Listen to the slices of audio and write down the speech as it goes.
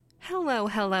Hello,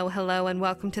 hello, hello, and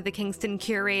welcome to the Kingston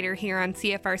Curator here on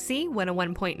CFRC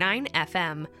 101.9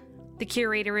 FM. The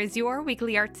Curator is your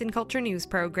weekly arts and culture news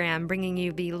program, bringing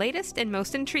you the latest and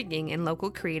most intriguing in local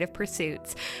creative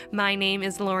pursuits. My name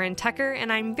is Lauren Tucker,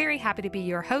 and I'm very happy to be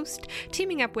your host,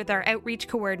 teaming up with our outreach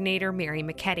coordinator, Mary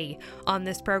McKetty. On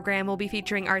this program, we'll be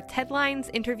featuring arts headlines,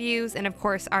 interviews, and of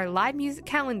course, our live music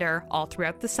calendar all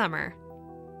throughout the summer.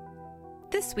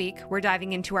 This week, we're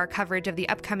diving into our coverage of the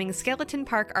upcoming Skeleton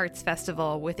Park Arts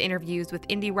Festival with interviews with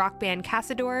indie rock band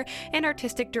Cassador and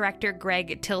artistic director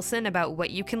Greg Tilson about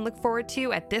what you can look forward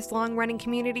to at this long-running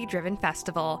community-driven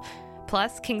festival.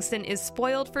 Plus, Kingston is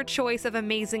spoiled for choice of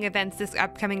amazing events this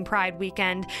upcoming Pride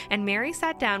weekend, and Mary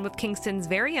sat down with Kingston's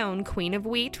very own Queen of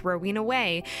Wheat, Rowena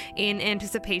Way, in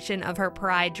anticipation of her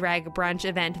Pride Drag Brunch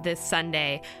event this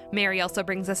Sunday. Mary also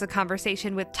brings us a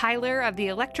conversation with Tyler of the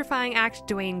electrifying act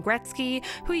Dwayne Gretzky,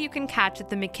 who you can catch at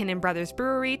the McKinnon Brothers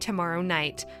Brewery tomorrow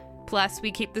night. Plus, we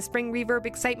keep the spring reverb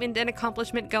excitement and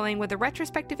accomplishment going with a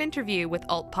retrospective interview with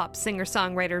alt-pop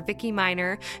singer-songwriter Vicky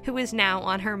Miner, who is now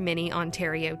on her mini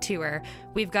Ontario tour.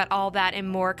 We've got all that and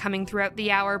more coming throughout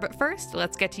the hour, but first,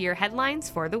 let's get to your headlines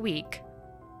for the week.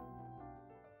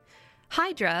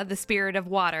 Hydra, the Spirit of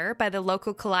Water, by the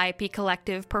local Calliope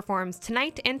Collective performs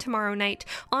tonight and tomorrow night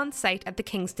on site at the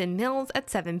Kingston Mills at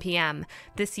 7 p.m.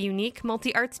 This unique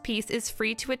multi-arts piece is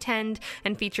free to attend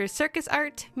and features circus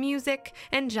art, music,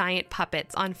 and giant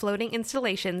puppets on floating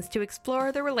installations to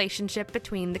explore the relationship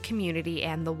between the community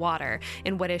and the water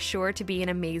in what is sure to be an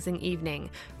amazing evening.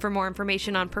 For more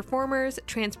information on performers,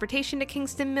 transportation to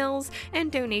Kingston Mills,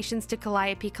 and donations to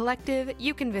Calliope Collective,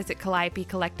 you can visit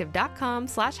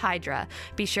calliopecollective.com/Hydra.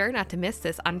 Be sure not to miss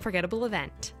this unforgettable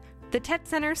event. The Tet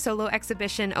Center solo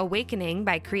exhibition Awakening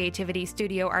by creativity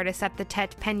studio artists at the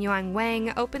Tet Penyuang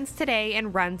Wang opens today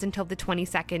and runs until the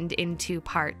 22nd in 2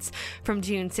 parts. From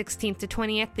June 16th to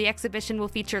 20th, the exhibition will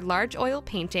feature large oil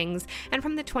paintings, and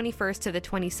from the 21st to the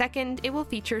 22nd, it will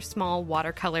feature small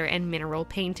watercolor and mineral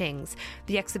paintings.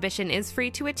 The exhibition is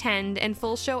free to attend, and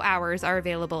full show hours are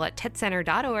available at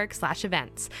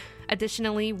tetcenter.org/events.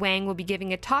 Additionally, Wang will be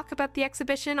giving a talk about the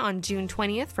exhibition on June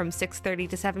 20th from 6:30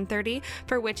 to 7:30,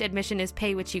 for which admission is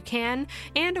pay what you can,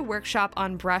 and a workshop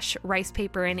on brush, rice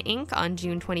paper, and ink on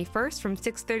June 21st from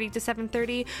 6:30 to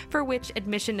 7:30, for which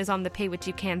admission is on the pay what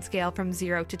you can scale from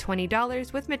 $0 to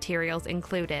 $20 with materials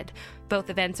included. Both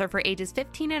events are for ages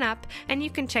 15 and up, and you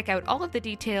can check out all of the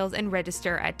details and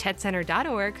register at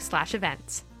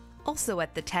tetcenter.org/events. Also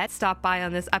at the Tet, stop by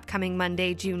on this upcoming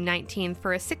Monday, June 19th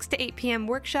for a 6 to 8 p.m.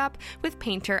 workshop with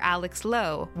painter Alex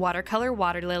Lowe, Watercolor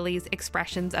Water Lilies,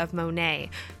 Expressions of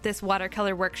Monet. This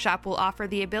watercolor workshop will offer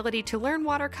the ability to learn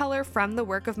watercolor from the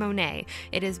work of Monet.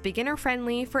 It is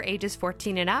beginner-friendly for ages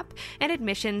 14 and up, and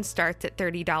admission starts at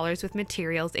 $30 with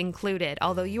materials included,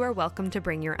 although you are welcome to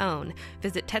bring your own.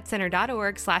 Visit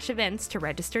tetcenter.org/events to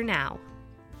register now.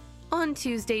 On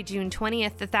Tuesday, June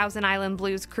 20th, the Thousand Island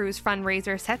Blues Cruise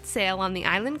fundraiser sets sail on the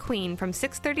Island Queen from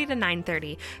 6:30 to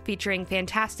 9:30, featuring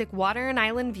fantastic water and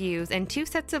island views and 2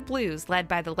 sets of blues led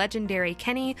by the legendary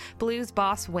Kenny blues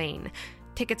boss Wayne.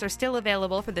 Tickets are still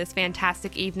available for this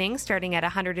fantastic evening, starting at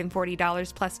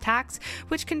 $140 plus tax,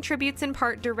 which contributes in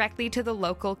part directly to the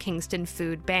local Kingston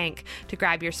Food Bank. To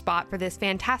grab your spot for this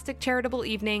fantastic charitable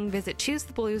evening, visit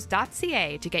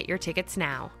choosetheblues.ca to get your tickets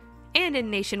now. And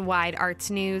in nationwide arts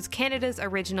news, Canada's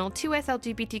original 2S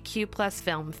LGBTQ+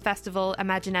 film festival,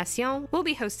 Imagination, will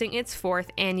be hosting its 4th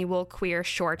annual Queer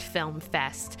Short Film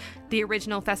Fest. The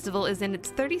original festival is in its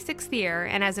 36th year,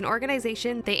 and as an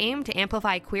organization, they aim to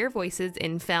amplify queer voices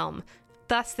in film.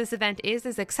 Thus, this event is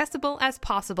as accessible as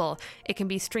possible. It can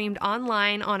be streamed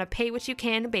online on a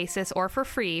pay-what-you-can basis or for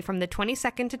free from the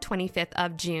 22nd to 25th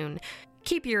of June.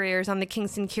 Keep your ears on the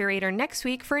Kingston Curator next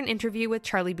week for an interview with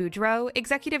Charlie Boudreau,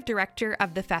 Executive Director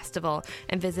of the festival,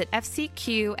 and visit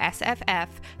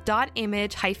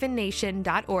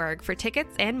fcqsff.image-nation.org for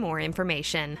tickets and more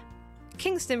information.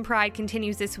 Kingston Pride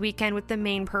continues this weekend with the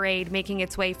main parade making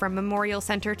its way from Memorial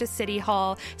Center to City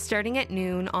Hall starting at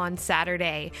noon on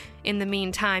Saturday. In the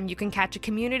meantime, you can catch a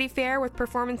community fair with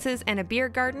performances and a beer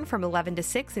garden from 11 to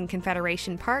 6 in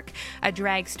Confederation Park, a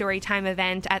drag storytime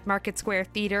event at Market Square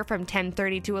Theater from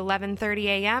 10:30 to 11:30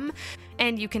 a.m.,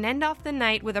 and you can end off the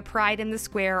night with a Pride in the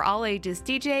Square all-ages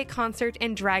DJ, concert,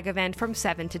 and drag event from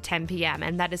 7 to 10 p.m.,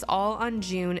 and that is all on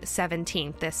June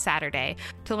 17th, this Saturday.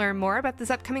 To learn more about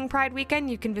this upcoming Pride weekend,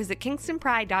 you can visit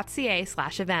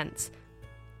kingstonpride.ca/events.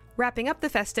 Wrapping up the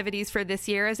festivities for this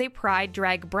year is a Pride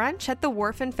Drag Brunch at the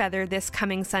Wharf and Feather this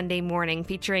coming Sunday morning,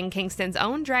 featuring Kingston's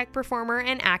own drag performer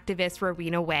and activist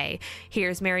Rowena Way.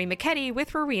 Here's Mary McKetty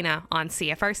with Rowena on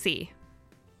CFRC.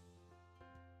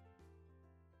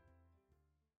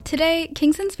 Today,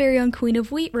 Kingston's very own Queen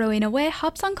of Wheat, Rowena Way,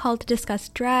 hops on call to discuss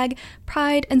drag,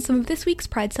 Pride, and some of this week's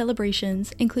Pride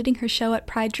celebrations, including her show at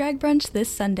Pride Drag Brunch this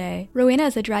Sunday. Rowena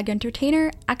is a drag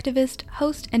entertainer, activist,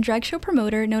 host, and drag show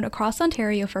promoter known across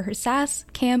Ontario for her sass,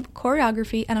 camp,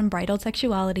 choreography, and unbridled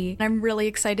sexuality. I'm really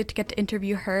excited to get to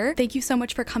interview her. Thank you so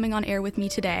much for coming on air with me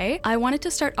today. I wanted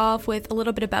to start off with a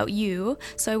little bit about you.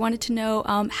 So I wanted to know,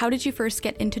 how did you first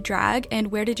get into drag,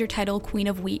 and where did your title Queen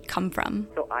of Wheat come from?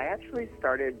 So I actually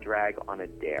started drag on a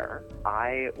dare.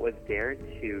 I was dared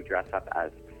to dress up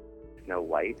as Snow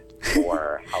White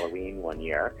for Halloween one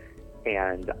year,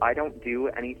 and I don't do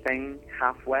anything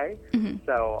halfway.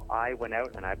 So I went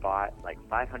out and I bought like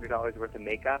 $500 worth of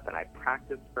makeup, and I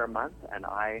practiced for a month, and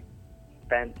I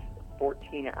spent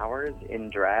 14 hours in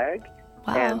drag.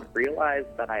 Wow. And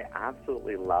realized that I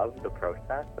absolutely love the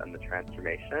process and the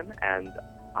transformation, and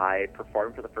I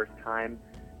performed for the first time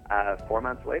 4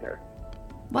 months later.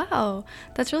 Wow,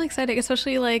 that's really exciting,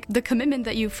 especially like the commitment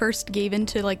that you first gave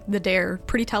into like the dare.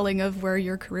 Pretty telling of where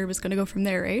your career was going to go from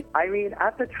there, right? I mean,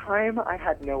 at the time, I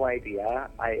had no idea.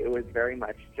 It was very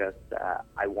much just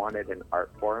I wanted an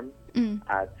art form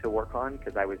to work on,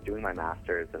 because I was doing my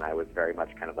master's and I was very much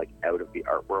kind of like out of the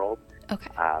art world. Okay.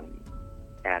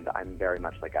 And I'm very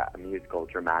much like a musical,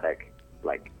 dramatic,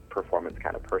 like performance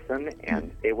kind of person,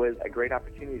 and it was a great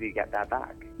opportunity to get that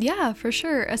back. Yeah, for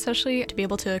sure. Especially to be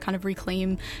able to kind of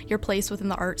reclaim your place within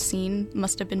the art scene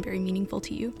must have been very meaningful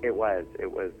to you. It was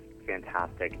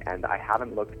fantastic, and I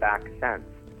haven't looked back since.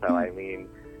 So I mean,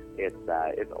 it's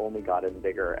only gotten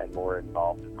bigger and more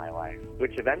involved in my life,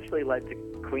 which eventually led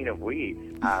to Queen of Wheat,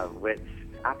 which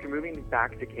after moving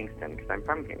back to Kingston, because I'm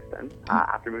from Kingston,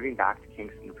 after moving back to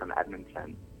Kingston from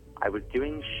Edmonton, I was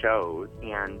doing shows,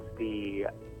 and the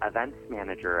events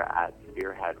manager at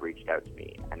Spearhead reached out to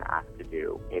me and asked to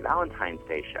do a Valentine's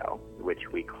Day show, which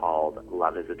we called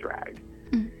Love is a Drag.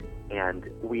 And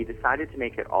we decided to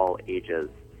make it all ages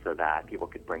so that people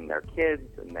could bring their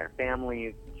kids and their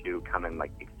families to come and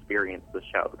like experience the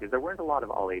show, because there weren't a lot of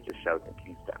all ages shows in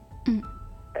Kingston.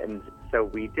 And so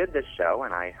we did this show,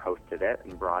 and I hosted it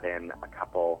and brought in a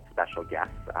couple special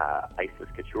guests. Isis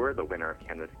Couture, the winner of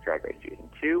Canada's Drag Race Season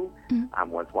 2,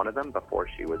 was one of them before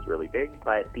she was really big.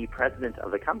 But the president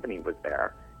of the company was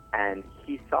there, and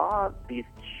he saw these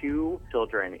two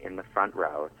children in the front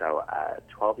row, so a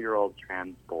 12-year-old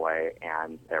trans boy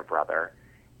and their brother,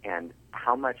 and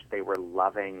how much they were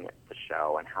loving the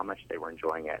show and how much they were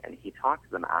enjoying it. And he talked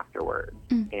to them afterwards,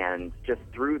 and just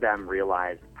through them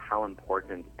realized how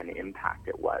important an impact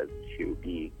it was to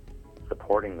be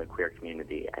supporting the queer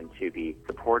community and to be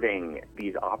supporting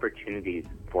these opportunities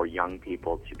for young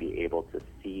people to be able to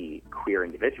see queer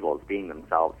individuals being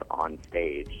themselves on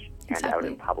stage and out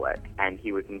in public. And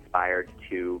he was inspired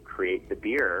to create the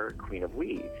beer Queen of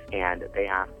Wheat, and they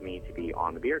asked me to be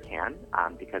on the beer can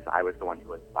because I was the one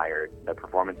who inspired the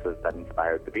performances that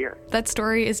inspired the beer. That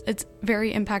story it's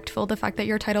very impactful. The fact that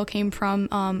your title came from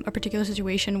a particular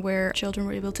situation where children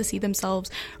were able to see themselves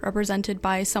represented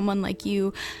by someone like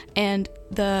you, and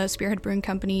the Spearhead Brewing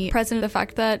Company president, the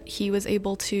fact that he was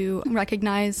able to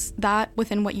recognize that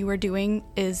within what you were doing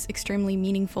is extremely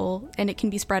meaningful, and it can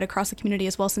be spread across the community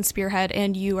as well, since Spearhead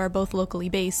and you are both locally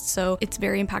based. So it's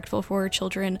very impactful for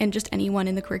children and just anyone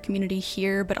in the queer community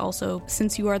here, but also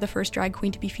since you are the first drag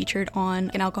queen to be featured on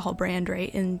an alcohol brand,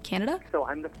 right, in Canada? So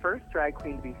I'm the first drag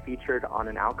queen to be featured on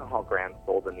an alcohol brand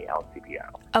sold in the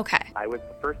LCBO. Okay. I was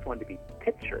the first one to be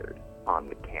pictured on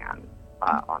the can,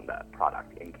 on the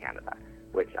product in Canada,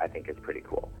 which I think is pretty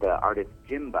cool. The artist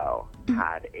Jimbo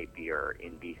had a beer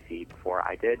in BC before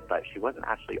I did, but she wasn't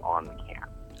actually on the can.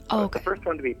 So I was the first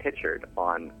one to be pictured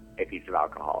on a piece of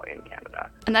alcohol in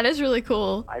Canada. And that is really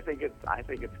cool. I think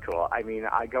it's cool. I mean,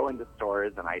 I go into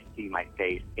stores and I see my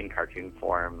face in cartoon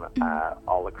form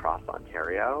all across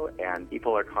Ontario, and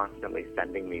people are constantly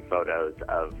sending me photos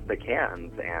of the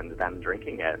cans and them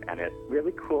drinking it, and it's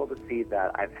really cool to see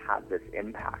that I've had this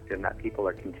impact and that people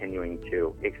are continuing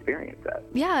to experience it.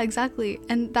 Yeah, exactly.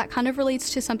 And that kind of relates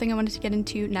to something I wanted to get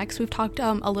into next. We've talked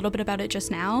a little bit about it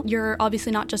just now. You're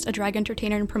obviously not just a drag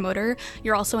entertainer and promoter,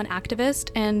 you're also an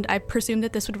activist, and I presume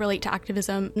that this would relate to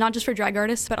activism, not just for drag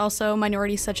artists, but also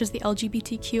minorities such as the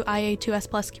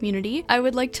LGBTQIA2S+ community. I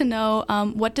would like to know,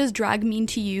 what does drag mean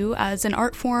to you as an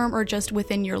art form or just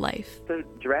within your life? So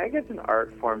drag as an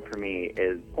art form for me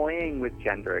is toying with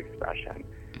gender expression.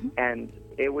 And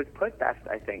it was put best,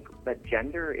 I think, that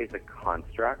gender is a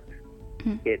construct.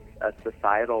 It's a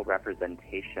societal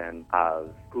representation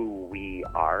of who we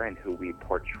are and who we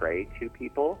portray to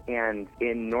people. And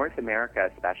in North America,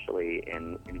 especially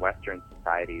in Western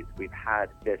societies, we've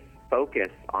had this focus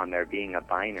on there being a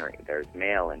binary. There's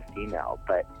male and female,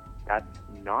 but That's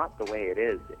not the way it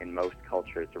is in most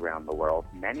cultures around the world.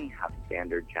 Many have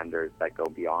standard genders that go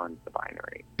beyond the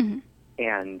binary. Mm-hmm.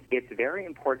 And it's very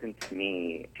important to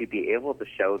me to be able to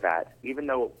show that even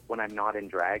though when I'm not in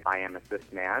drag, I am a cis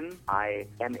man, I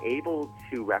am able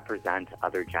to represent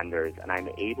other genders, and I'm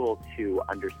able to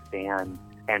understand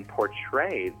and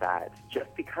portray that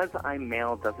just because I'm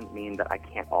male doesn't mean that I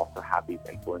can't also have these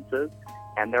influences.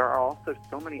 And there are also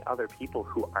so many other people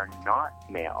who are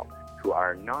not male, who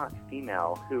are not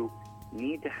female, who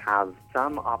need to have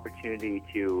some opportunity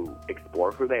to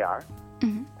explore who they are.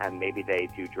 Mm-hmm. And maybe they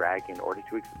do drag in order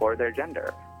to explore their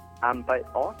gender. But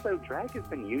also, drag has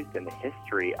been used in the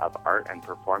history of art and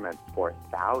performance for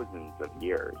thousands of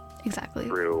years. Exactly.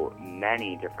 Through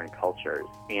many different cultures,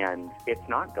 and it's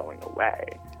not going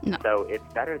away. No. So it's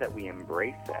better that we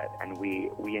embrace it, and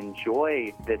we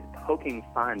enjoy this poking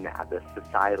fun at this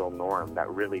societal norm that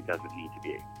really doesn't need to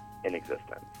be in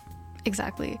existence.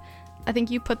 Exactly. I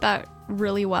think you put that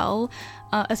really well,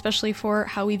 especially for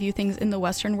how we view things in the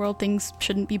Western world. Things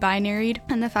shouldn't be binaried,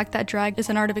 and the fact that drag is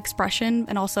an art of expression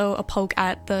and also a poke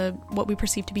at what we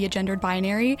perceive to be a gendered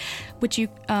binary, which you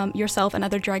yourself and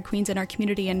other drag queens in our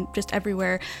community and just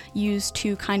everywhere use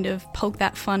to kind of poke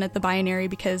that fun at the binary,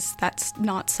 because that's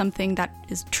not something that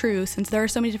is true, since there are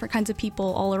so many different kinds of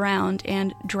people all around,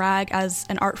 and drag as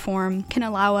an art form can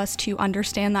allow us to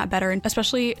understand that better, and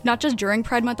especially not just during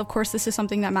Pride Month. Of course, this is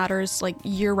something that matters like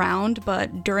year round,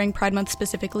 but during Pride Month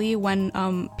specifically, when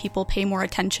people pay more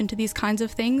attention to these kinds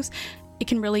of things, it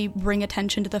can really bring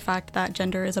attention to the fact that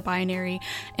gender is a binary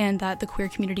and that the queer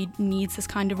community needs this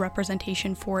kind of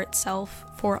representation for itself,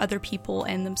 for other people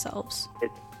and themselves.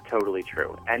 It's totally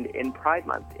true. And in Pride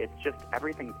Month, it's just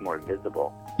everything's more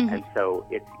visible. Mm-hmm. And so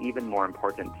it's even more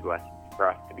important to us for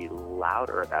us to be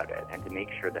louder about it and to make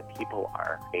sure that people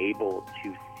are able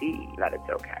to see that it's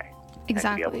okay.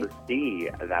 Exactly. And to be able to see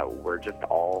that we're just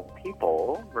all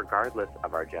people, regardless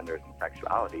of our genders and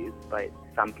sexualities, but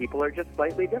some people are just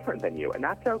slightly different than you, and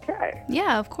that's okay.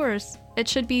 Yeah, of course. It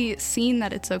should be seen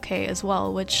that it's okay as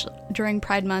well, which during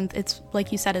Pride Month, it's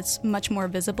like you said, it's much more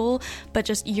visible, but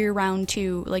just year round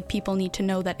too, like people need to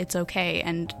know that it's okay,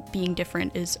 and being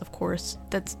different is, of course,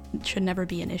 that should never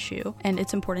be an issue. And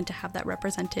it's important to have that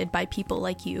represented by people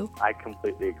like you. I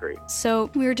completely agree. So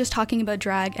we were just talking about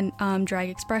drag and drag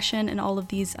expression and all of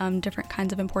these different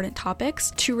kinds of important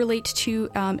topics to relate to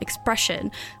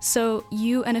expression. So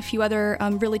you and a few other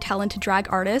really talented drag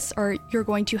artists you're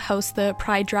going to host the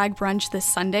Pride Drag Brunch this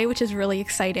Sunday, which is really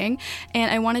exciting.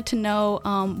 And I wanted to know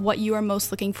what you are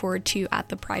most looking forward to at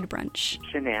the Pride Brunch.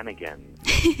 Shenanigans.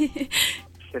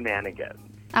 Shenanigans.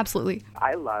 Absolutely.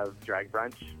 I love Drag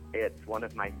Brunch. It's one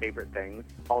of my favorite things,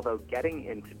 although getting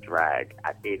into drag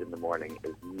at 8 in the morning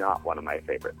is not one of my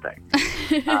favorite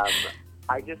things.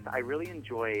 I really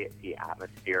enjoy the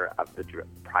atmosphere of the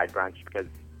Pride Brunch because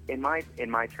in my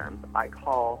terms, I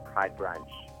call Pride Brunch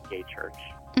gay church.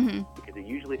 Mm-hmm. Because it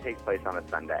usually takes place on a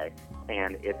Sunday,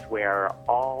 and it's where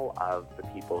all of the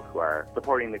people who are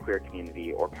supporting the queer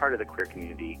community or part of the queer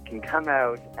community can come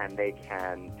out and they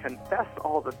can confess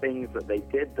all the things that they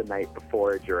did the night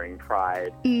before during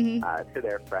Pride to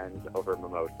their friends over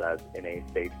mimosas in a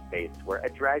safe space where a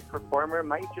drag performer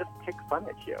might just pick fun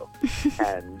at you.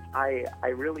 And I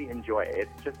really enjoy it.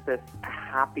 It's just this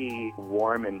happy,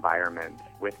 warm environment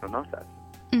with mimosas.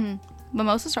 Mm-hmm.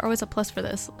 Mimosas are always a plus for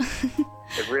this.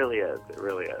 It really is. It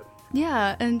really is.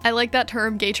 Yeah, and I like that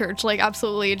term, gay church. Like,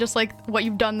 absolutely. Just like what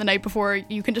you've done the night before,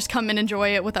 you can just come and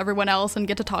enjoy it with everyone else and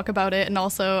get to talk about it, and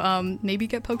also maybe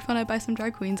get poked fun at by some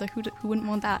drag queens. Like, who wouldn't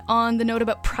want that? On the note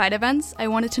about Pride events, I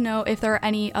wanted to know if there are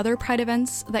any other Pride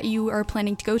events that you are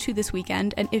planning to go to this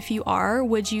weekend, and if you are,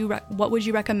 what would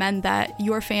you recommend that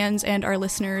your fans and our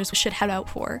listeners should head out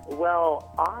for?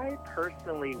 Well, I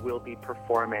personally will be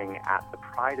performing at the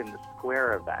Pride in the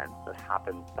Square event that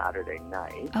happens Saturday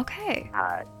night. Okay.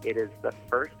 It is the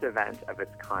first event of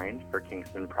its kind for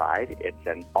Kingston Pride. It's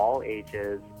an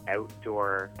all-ages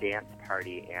outdoor dance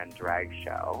party and drag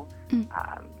show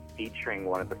featuring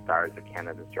one of the stars of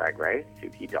Canada's Drag Race,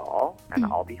 Suki Doll, and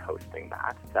I'll be hosting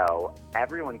that. So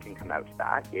everyone can come out to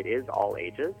that. It is all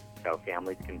ages, so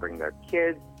families can bring their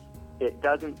kids. It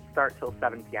doesn't start till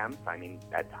 7 p.m., so I mean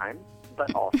bedtime,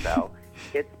 but also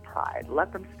it's Pride.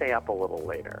 Let them stay up a little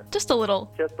later. Just a little.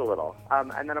 Just a little.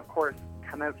 And then, of course,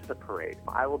 come out to the parade.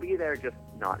 I will be there, just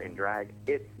not in drag.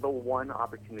 It's the one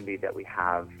opportunity that we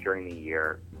have during the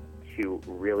year to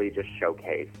really just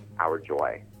showcase our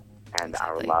joy and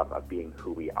our love of being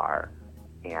who we are,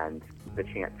 and the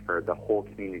chance for the whole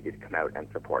community to come out and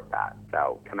support that.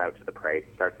 So come out to the parade.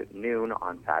 It starts at noon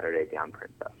on Saturday down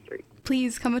Princess Street.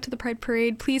 please come out to the Pride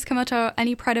Parade. Please come out to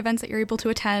any Pride events that you're able to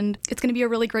attend. It's going to be a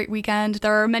really great weekend.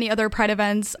 There are many other Pride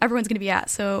events everyone's going to be at,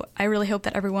 so I really hope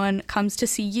that everyone comes to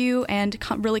see you and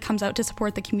really comes out to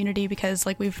support the community, because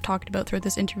like we've talked about through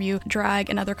this interview, drag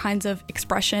and other kinds of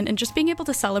expression and just being able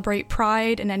to celebrate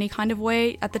Pride in any kind of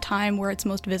way at the time where it's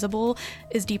most visible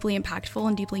is deeply impactful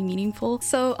and deeply meaningful.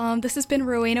 So this has been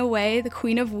Rowena Way, the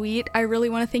Queen of Wheat. I really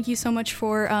want to thank you so much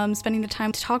for spending the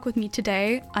time to talk with me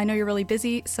today. I know you're really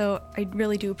busy, so I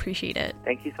really do appreciate it.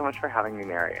 Thank you so much for having me,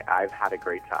 Mary. I've had a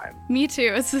great time. Me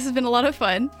too. This has been a lot of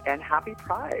fun. And happy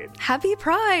Pride. Happy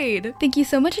Pride! Thank you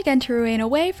so much again to Rowena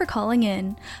Way for calling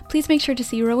in. Please make sure to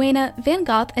see Rowena, Van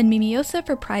Gogh, and Mimiosa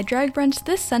for Pride Drag Brunch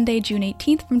this Sunday, June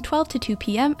 18th from 12 to 2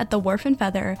 p.m. at the Wharf and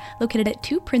Feather, located at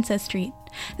 2 Princess Street.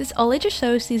 This all-ages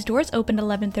show sees doors open at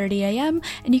 11:30 a.m.,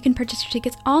 and you can purchase your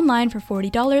tickets online for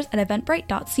 $40 at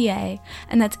eventbrite.ca,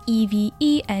 and that's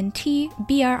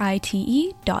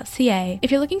eventbrite.ca.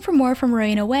 If you're looking for more from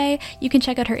Rowena Way, you can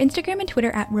check out her Instagram and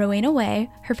Twitter at Rowena Way,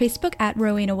 her Facebook at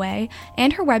Rowena Way,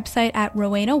 and her website at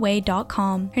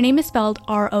rowenaway.com. Her name is spelled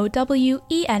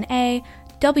ROWENA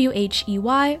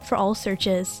WHEY for all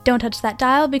searches. Don't touch that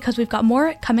dial, because we've got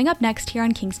more coming up next here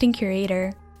on Kingston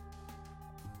Curator.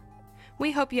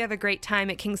 We hope you have a great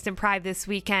time at Kingston Pride this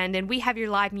weekend, and we have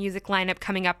your live music lineup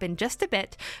coming up in just a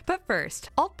bit. But first,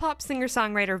 alt-pop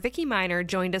singer-songwriter Vicky Miner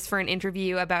joined us for an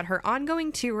interview about her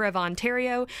ongoing tour of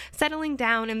Ontario, settling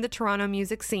down in the Toronto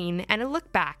music scene, and a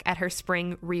look back at her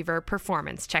spring Reverb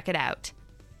performance. Check it out.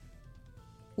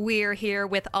 We're here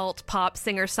with alt-pop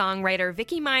singer-songwriter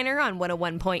Vicky Miner on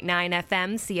 101.9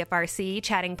 FM CFRC,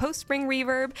 chatting post-spring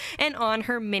Reverb and on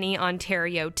her mini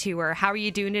Ontario tour. How are you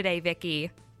doing today,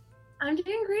 Vicky? I'm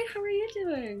doing great. How are you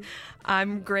doing?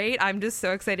 I'm great. I'm just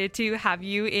so excited to have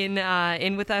you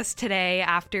in with us today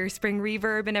after Spring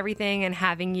Reverb and everything, and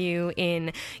having you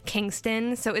in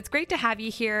Kingston. So it's great to have you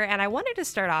here. And I wanted to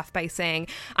start off by saying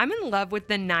I'm in love with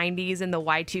the 90s and the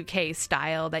Y2K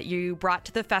style that you brought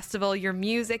to the festival, your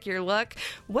music, your look.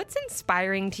 What's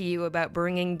inspiring to you about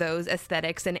bringing those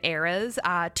aesthetics and eras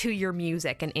to your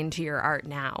music and into your art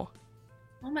now?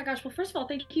 Oh my gosh. Well, first of all,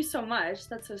 thank you so much.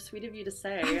 That's so sweet of you to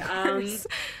say.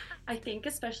 I think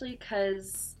especially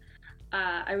because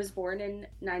I was born in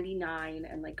 99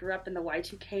 and like grew up in the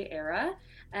Y2K era,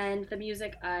 and the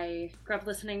music I grew up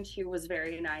listening to was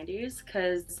very 90s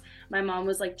because my mom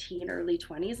was like teen, early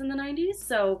 20s in the 90s.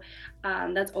 So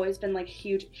that's always been like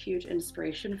huge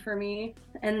inspiration for me.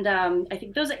 And I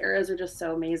think those eras are just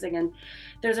so amazing. And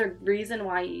there's a reason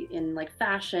why in like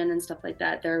fashion and stuff like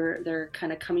that, they're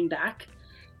kind of coming back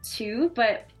too.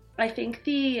 But I think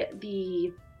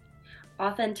the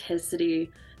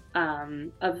authenticity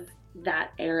of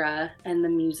that era and the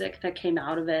music that came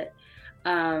out of it,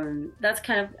 that's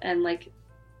kind of, and like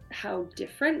how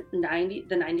different the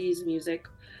 90s music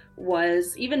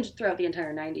was even throughout the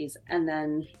entire 90s, and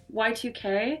then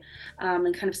Y2K,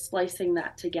 and kind of splicing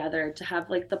that together to have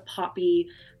like the poppy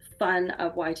fun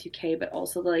of Y2K, but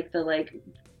also the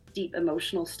deep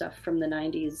emotional stuff from the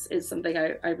 90s is something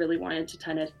I really wanted to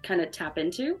kind of tap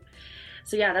into.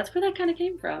 So yeah, that's where that kind of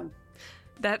came from.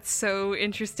 That's so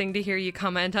interesting to hear you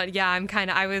comment on. Yeah,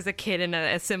 I was a kid in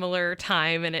a similar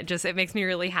time, and it makes me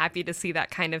really happy to see that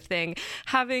kind of thing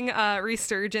having a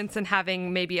resurgence and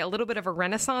having maybe a little bit of a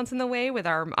renaissance in the way with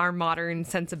our modern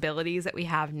sensibilities that we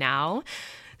have now.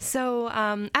 So,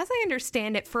 as I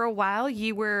understand it, for a while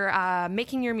you were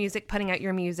making your music, putting out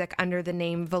your music under the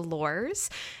name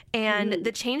Velours, and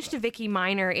the change to Vicky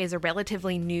Miner is a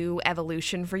relatively new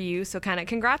evolution for you. So kind of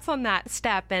congrats on that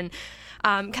step. And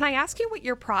can I ask you what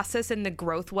your process and the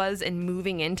growth was in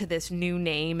moving into this new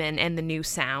name and the new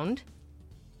sound?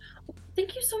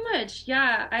 Thank you so much.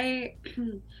 Yeah,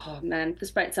 oh man,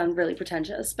 this might sound really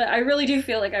pretentious, but I really do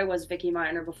feel like I was Vicky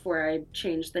Miner before I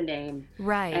changed the name.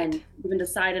 Right. And even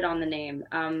decided on the name.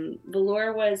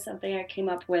 Velour was something I came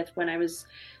up with when I was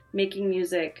making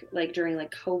music, like during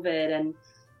like COVID, and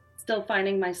still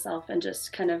finding myself and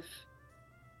just kind of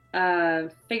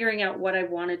figuring out what I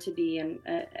wanted to be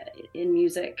in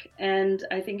music. And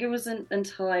I think it wasn't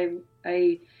until I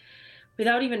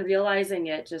without even realizing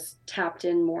it, just tapped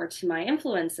in more to my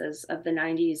influences of the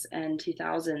 90s and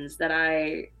 2000s that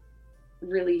I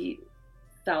really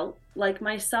felt like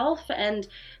myself. And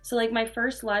so like my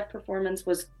first live performance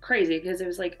was crazy because it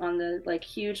was like on the like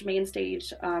huge main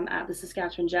stage at the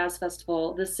Saskatchewan Jazz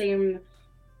Festival, the same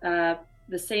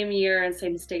year and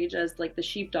same stage as like the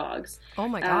Sheepdogs. Oh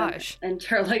my gosh. And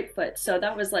Tara Lightfoot. So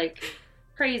that was like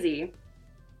crazy.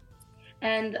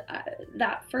 And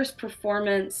that first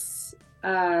performance,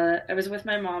 I was with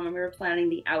my mom and we were planning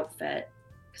the outfit.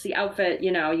 Because the outfit,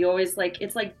 you know, you always like,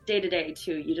 it's like day to day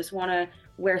too. You just want to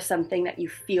wear something that you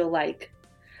feel like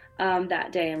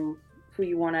that day and who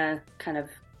you want to kind of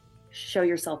show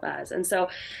yourself as. And so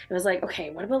it was like,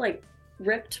 okay, what about like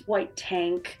ripped white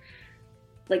tank,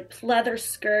 like pleather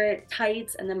skirt,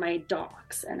 tights, and then my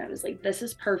Docs. And I was like, this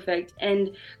is perfect.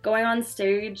 And going on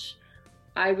stage,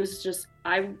 I was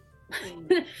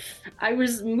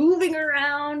moving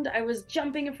around. I was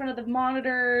jumping in front of the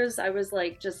monitors. I was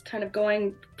like just kind of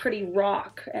going pretty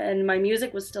rock, and my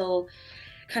music was still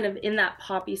kind of in that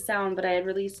poppy sound, but I had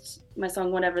released my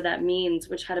song Whatever That Means,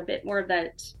 which had a bit more of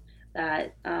that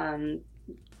the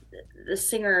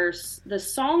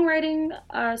songwriting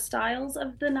styles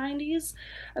of the 90s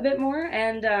a bit more.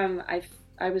 And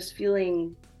I was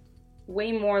feeling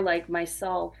way more like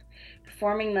myself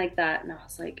performing like that. And I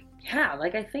was like, yeah,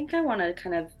 like I think I want to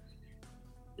kind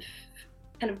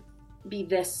of be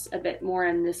this a bit more.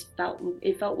 And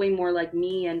it felt way more like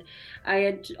me. And I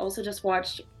had also just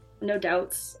watched No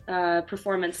Doubt's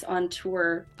performance on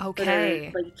tour. Okay. For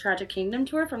their, like, Tragic Kingdom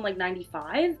tour from like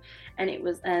 95.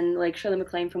 And like Shirley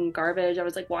MacLaine from Garbage. I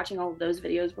was like watching all of those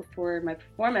videos before my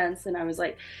performance, and I was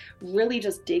like really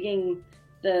just digging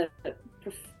the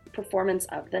performance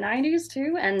of the 90s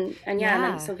too. And yeah. And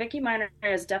then, so Vicky Minor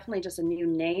is definitely just a new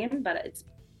name, but it's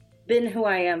been who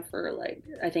I am for like,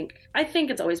 I think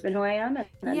it's always been who I am. And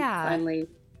then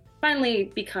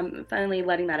finally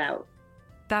letting that out.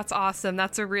 That's awesome.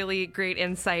 That's a really great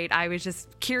insight. I was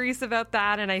just curious about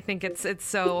that, and I think it's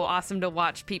so awesome to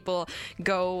watch people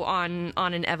go on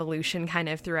an evolution kind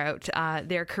of throughout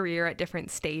their career at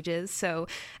different stages. So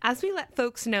as we let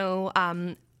folks know,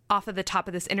 off of the top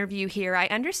of this interview here, I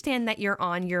understand that you're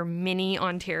on your mini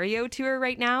Ontario tour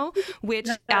right now, which,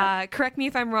 correct me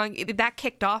if I'm wrong, that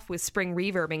kicked off with Spring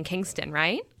Reverb in Kingston,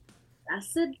 right?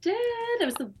 Yes, it did. It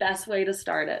was the best way to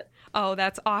start it. Oh,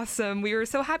 that's awesome. We were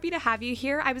so happy to have you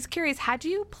here. I was curious, had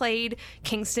you played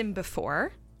Kingston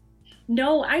before?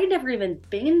 No, I had never even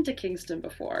been to Kingston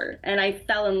before, and I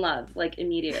fell in love like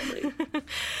immediately.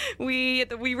 We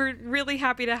were really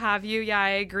happy to have you. Yeah, I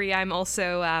agree. I'm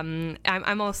also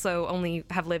only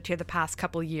have lived here the past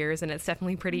couple years, and it's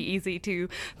definitely pretty easy to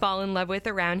fall in love with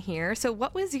around here. So,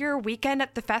 what was your weekend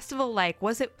at the festival like?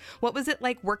 What was it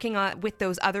like working with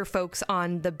those other folks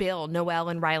on the bill, Noel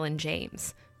and Ryland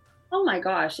James? Oh my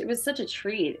gosh, it was such a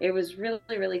treat. It was really,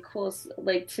 really cool,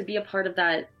 like to be a part of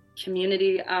that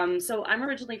community. So I'm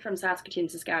originally from Saskatoon,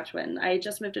 Saskatchewan. I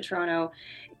just moved to Toronto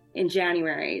in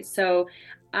January. So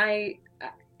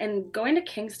and going to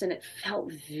Kingston, it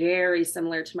felt very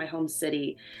similar to my home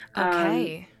city.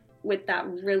 Okay. With that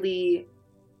really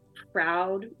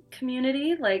proud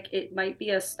community. Like it might be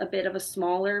a bit of a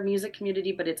smaller music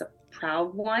community, but it's a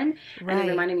proud one. Right. And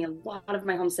it reminded me a lot of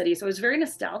my home city. So it was very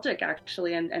nostalgic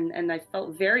actually. And I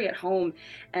felt very at home.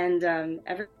 And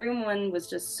everyone was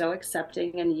just so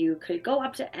accepting, and you could go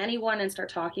up to anyone and start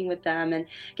talking with them, and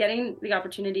getting the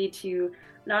opportunity to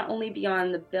not only be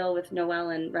on the bill with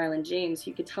Noel and Ryland James, who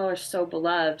you could tell are so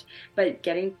beloved, but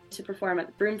getting to perform at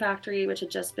the Broom Factory, which had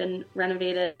just been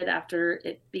renovated after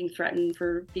it being threatened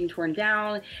for being torn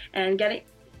down, and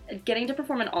getting to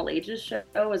perform an all ages show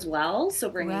as well. So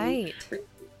bringing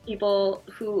people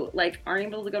who like aren't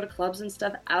able to go to clubs and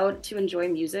stuff out to enjoy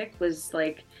music was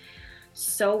like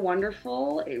so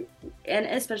wonderful. And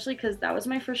especially because that was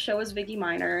my first show as Vicky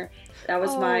Minor. That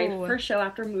was my first show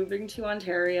after moving to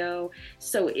Ontario.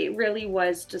 So it really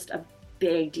was just a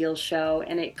big deal show,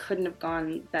 and it couldn't have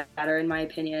gone better in my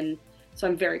opinion. So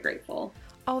I'm very grateful.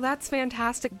 Oh, that's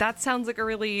fantastic. That sounds like a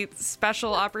really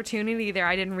special opportunity there.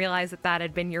 I didn't realize that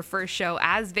had been your first show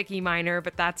as Vicky Minor,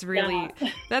 but that's really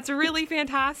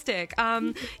fantastic.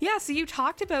 So you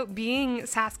talked about being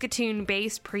Saskatoon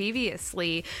based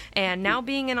previously and now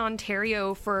being in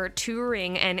Ontario for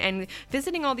touring and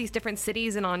visiting all these different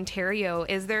cities in Ontario.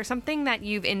 Is there something that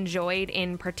you've enjoyed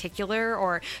in particular,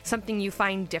 or something you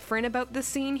find different about the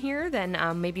scene here than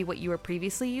maybe what you were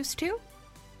previously used to?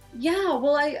 Yeah,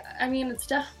 well, I mean, it's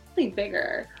definitely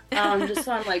bigger, just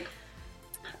on like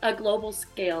a global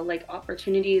scale. Like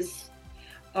opportunities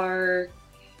are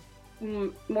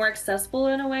more accessible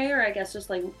in a way, or I guess just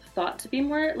like thought to be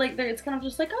more like it's kind of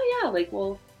just like, oh yeah, like,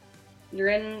 well, you're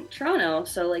in Toronto,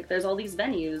 so like there's all these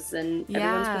venues and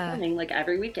everyone's performing like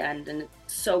every weekend, and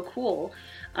it's so cool.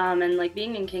 And like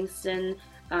being in Kingston,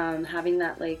 having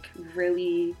that like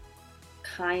really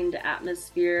kind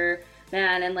atmosphere,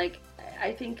 man, and like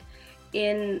I think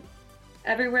in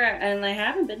everywhere, and I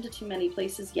haven't been to too many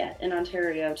places yet in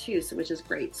Ontario too, so which is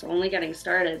great. So only getting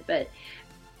started, but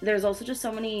there's also just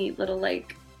so many little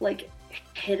like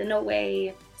hidden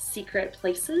away secret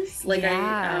places. Like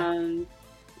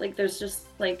like there's just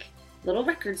like little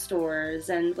record stores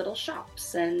and little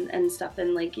shops and stuff.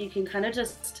 And like, you can kind of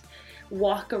just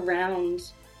walk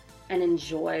around and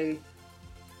enjoy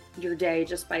your day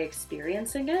just by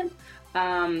experiencing it,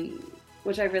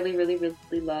 which I really, really,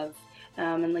 really love.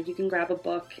 And like, you can grab a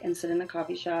book and sit in a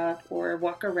coffee shop or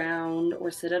walk around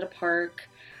or sit at a park.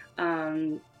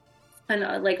 And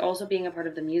like, also being a part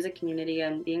of the music community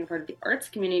and being a part of the arts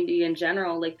community in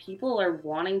general, like, people are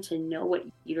wanting to know what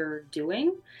you're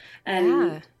doing,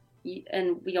 and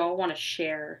we all want to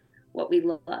share what we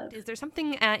love. Is there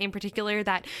something in particular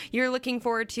that you're looking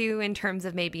forward to in terms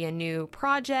of maybe a new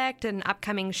project, an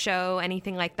upcoming show,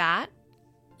 anything like that?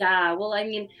 Yeah, well, I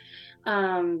mean,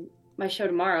 my show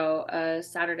tomorrow,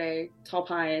 Saturday, Tall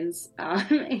Pines,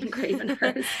 in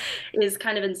Gravenhurst, is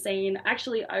kind of insane.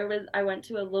 Actually, I went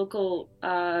to a local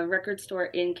record store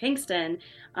in Kingston,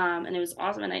 and it was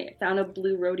awesome. And I found a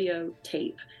Blue Rodeo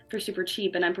tape for super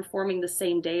cheap, and I'm performing the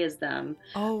same day as them.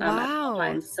 Oh, at Tall wow.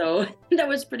 Pines. So that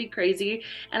was pretty crazy.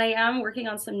 And I am working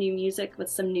on some new music with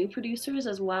some new producers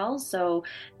as well. So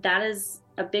that is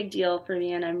a big deal for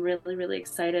me, and I'm really, really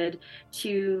excited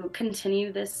to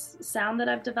continue this sound that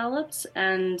I've developed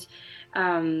and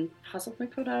possibly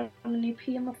put out an EP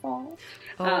in the fall.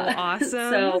 Oh, awesome.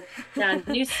 So yeah,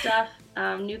 new stuff,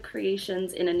 new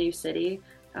creations in a new city.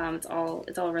 It's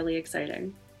all really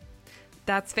exciting.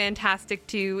 That's fantastic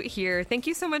to hear. Thank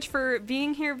you so much for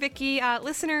being here, Vicki.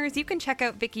 Listeners, you can check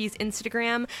out Vicki's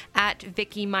Instagram at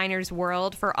Vicki Miners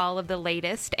World for all of the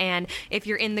latest. And if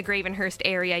you're in the Gravenhurst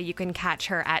area, you can catch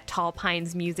her at Tall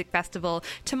Pines Music Festival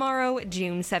tomorrow,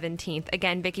 June 17th.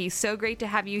 Again, Vicki, so great to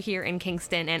have you here in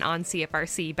Kingston and on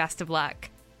CFRC. Best of luck.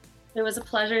 It was a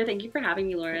pleasure. Thank you for having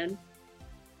me, Lauren.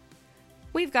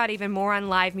 We've got even more on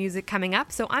live music coming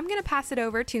up, so I'm going to pass it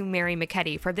over to Mary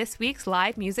McKetty for this week's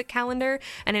live music calendar,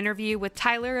 an interview with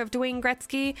Tyler of Dwayne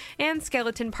Gretzky and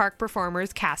Skeleton Park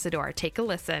performers Cassador. Take a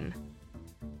listen.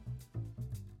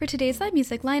 For today's live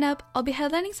music lineup, I'll be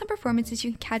headlining some performances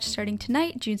you can catch starting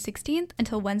tonight, June 16th,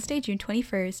 until Wednesday, June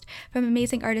 21st, from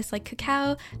amazing artists like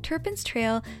Cacao, Turpin's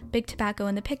Trail, Big Tobacco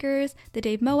and the Pickers, the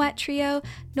Dave Mowat Trio,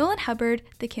 Nolan Hubbard,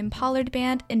 the Kim Pollard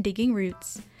Band, and Digging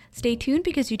Roots. Stay tuned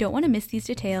because you don't want to miss these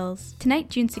details. Tonight,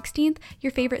 June 16th,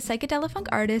 your favorite psychedelic funk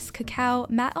artists, Cacao,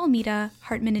 Matt Almeida,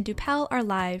 Hartman, and Dupel are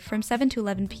live from 7 to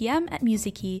 11 p.m. at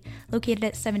Music Key, located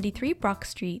at 73 Brock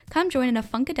Street. Come join in a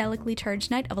funkadelically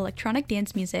charged night of electronic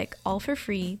dance music, all for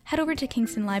free. Head over to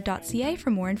kingstonlive.ca for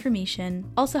more information.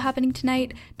 Also happening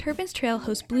tonight, Turpin's Trail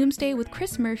hosts Bloomsday with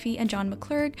Chris Murphy and John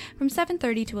McClurg from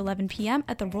 7:30 to 11 p.m.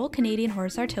 at the Royal Canadian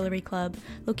Horse Artillery Club,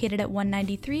 located at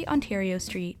 193 Ontario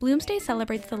Street. Bloomsday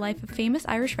celebrates the life of famous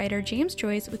Irish writer James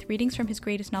Joyce with readings from his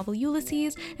greatest novel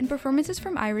Ulysses and performances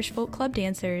from Irish folk club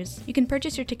dancers. You can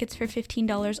purchase your tickets for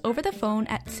 $15 over the phone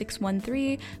at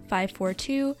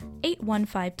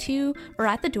 613-542-8152 or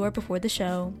at the door before the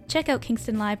show. Check out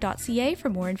kingstonlive.ca for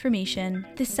more information.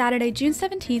 This Saturday, June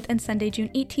 17th and Sunday, June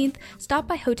 18th, stop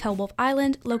by Hotel Wolf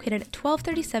Island, located at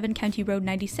 1237 County Road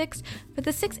 96, for the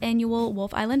 6th annual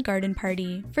Wolf Island Garden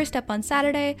Party. First up on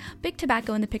Saturday, Big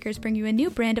Tobacco and the Pickers bring you a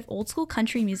new brand of old school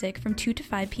country music from 2 to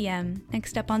 5 p.m.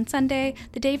 Next up on Sunday,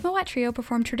 the Dave Mowat Trio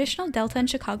perform traditional Delta and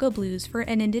Chicago blues for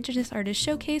an Indigenous artist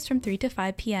showcase from 3 to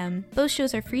 5 p.m. Both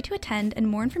shows are free to attend, and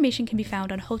more information can be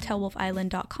found on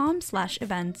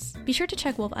hotelwolfisland.com/events. Be sure to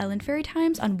check Wolf Island Ferry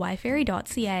times on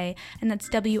yferry.ca, and that's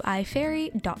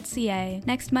wiferry.ca.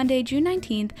 Next Monday, June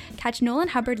 19th, catch Nolan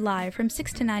Hubbard live from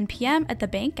 6 to 9 p.m. at the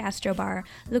Bank Gastro Bar,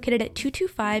 located at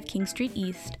 225 King Street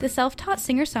East. The self-taught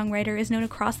singer-songwriter is known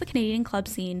across the Canadian club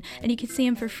scene, and you can see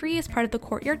him for free as part of the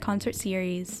Courtyard Concert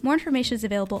Series. More information is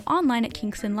available online at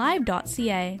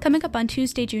kingstonlive.ca. Coming up on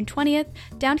Tuesday, June 20th,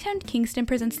 Downtown Kingston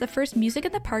presents the first Music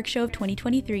in the Park show of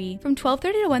 2023. From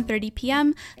 12:30 to 1:30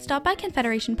 p.m., stop by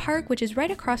Confederation Park, which is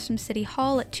right across from City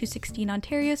Hall at 216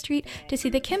 Ontario Street, to see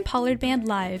the Kim Pollard Band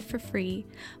live for free.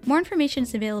 More information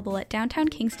is available at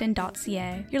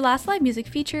downtownkingston.ca. Your last live music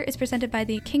feature is presented by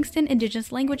the Kingston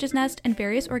Indigenous Languages Nest and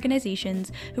various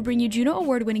organizations who bring you Juno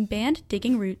Award-winning band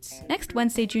Digging Roots. Next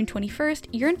Wednesday, June 21st,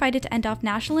 you're invited to end off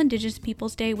National Indigenous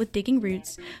Peoples Day with Digging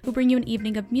Roots, who bring you an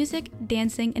evening of music,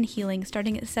 dancing, and healing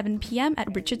starting at 7 p.m.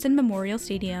 at Richardson Memorial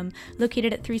Stadium,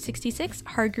 located at 366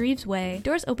 Hargreaves Way.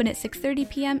 Doors open at 6:30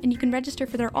 p.m. and you can register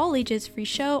for their all-ages free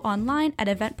show online at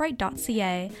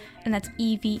eventbrite.ca, and that's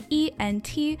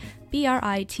eventbrite.ca.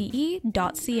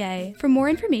 For more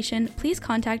information, please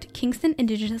contact Kingston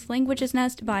Indigenous Languages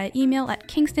Nest via email at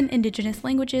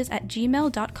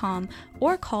kingstonинdigenouslanguages@gmail.com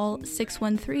or call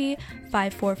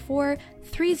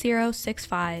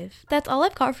 613-544-3065. That's all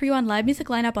I've got for you on live music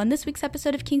lineup on this week's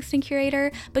episode of Kingston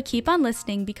Curator, but keep on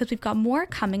listening because we've got more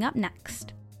coming up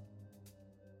next.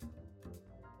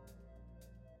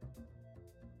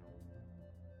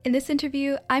 In this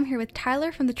interview, I'm here with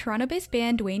Tyler from the Toronto-based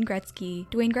band Dwayne Gretzky.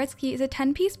 Dwayne Gretzky is a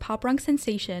 10-piece pop-punk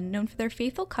sensation known for their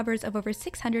faithful covers of over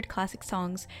 600 classic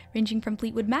songs, ranging from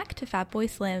Fleetwood Mac to Fatboy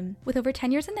Slim. With over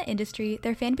 10 years in the industry,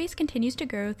 their fan base continues to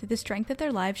grow through the strength of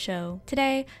their live show.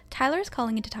 Today, Tyler is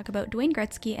calling in to talk about Dwayne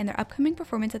Gretzky and their upcoming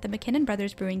performance at the McKinnon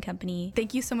Brothers Brewing Company.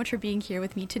 Thank you so much for being here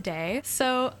with me today.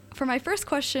 So, for my first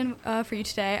question for you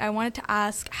today, I wanted to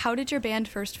ask, how did your band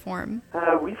first form?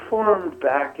 We formed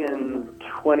back in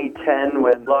 2010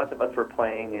 when lots of us were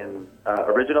playing in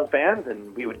originals bands,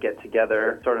 and we would get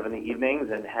together sort of in the evenings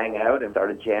and hang out and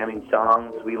started jamming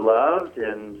songs we loved,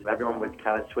 and everyone would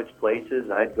kind of switch places.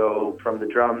 I'd go from the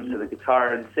drums to the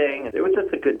guitar and sing. It was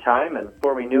just a good time, and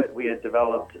before we knew it, we had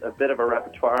developed a bit of a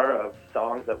repertoire of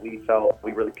songs that we felt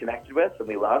we really connected with and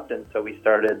we loved, and so we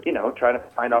started, trying to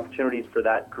find opportunities for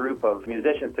that group of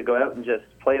musicians to go out and just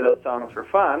play those songs for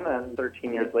fun, and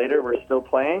 13 years later, we're still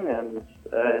playing, and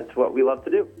it's what we love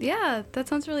to do. Yeah, that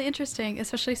sounds really interesting,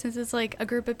 especially since it's like a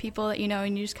group of people that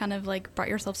and you just kind of like brought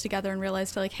yourselves together and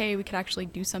realized like, hey, we could actually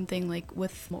do something like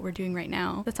with what we're doing right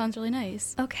now. That sounds really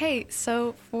nice. Okay,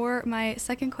 so for my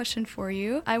second question for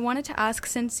you, I wanted to ask,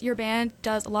 since your band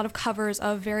does a lot of covers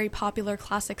of very popular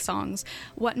classic songs,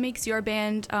 what makes your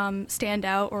band stand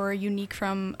out or unique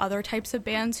from other types of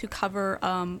bands who cover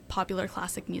popular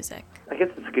classic music? I guess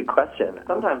it's a good question.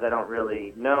 Sometimes I don't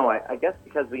really know. I guess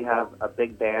because we have a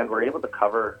big band, we're able to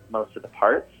cover most of the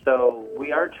parts. So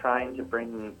we are trying to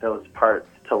bring those parts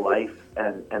to life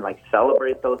and like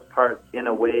celebrate those parts in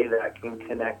a way that can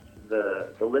connect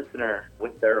the listener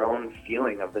with their own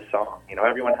feeling of the song.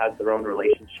 Everyone has their own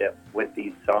relationship with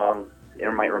these songs.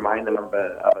 It might remind them of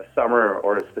a summer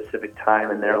or a specific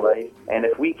time in their life. And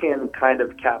if we can kind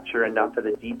of capture enough of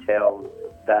the details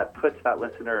that puts that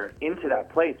listener into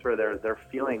that place where they're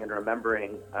feeling and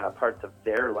remembering parts of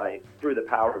their life through the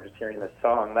power of just hearing this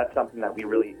song, that's something that we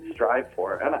really strive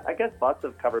for. And I guess lots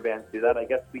of cover bands do that. I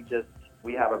guess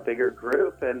we have a bigger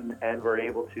group and we're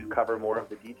able to cover more of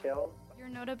the details. Your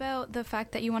note about the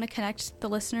fact that you want to connect the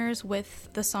listeners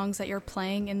with the songs that you're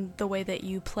playing and the way that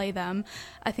you play them,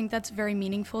 I think that's very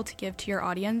meaningful to give to your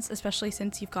audience, especially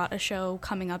since you've got a show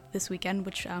coming up this weekend,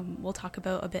 which we'll talk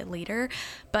about a bit later.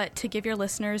 But to give your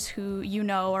listeners who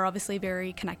are obviously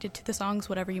very connected to the songs,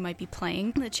 whatever you might be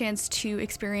playing, the chance to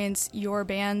experience your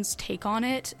band's take on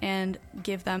it and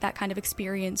give them that kind of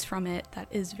experience from it, that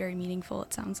is very meaningful,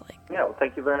 it sounds like. Yeah, well,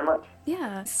 thank you very much.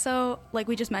 Yeah, so like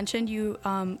we just mentioned, you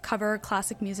cover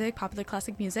classic music, popular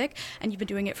classic music, and you've been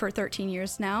doing it for 13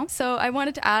 years now. So I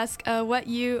wanted to ask what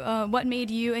made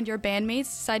you and your bandmates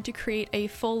decide to create a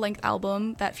full-length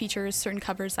album that features certain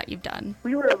covers that you've done?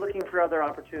 We were looking for other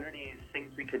opportunities,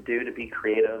 things we could do to be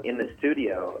creative in the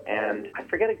studio, and I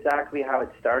forget exactly how it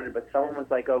started, but someone was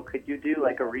like, oh, could you do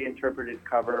like a reinterpreted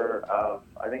cover of,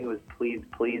 I think it was Please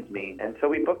Please Me? And so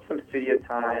we booked some studio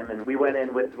time, and we went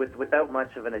in without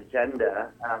much of an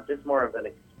agenda, just more of an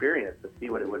experience to see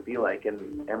what it would be like,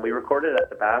 and we recorded at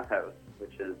the Bath House,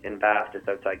 which is in Bath, just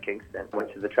outside Kingston,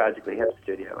 which is a Tragically Hip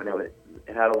studio, and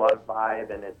it had a lot of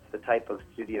vibe, and it's the type of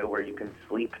studio where you can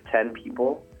sleep 10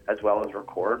 people as well as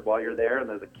record while you're there, and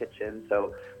there's a kitchen,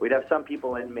 so we'd have some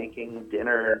people in making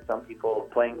dinner, and some people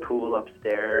playing pool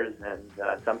upstairs, and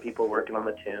some people working on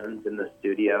the tunes in the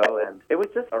studio, and it was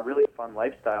just a really fun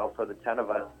lifestyle for the 10 of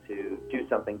us to do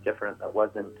something different that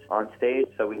wasn't on stage.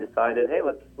 So we decided, hey,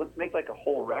 let's make like a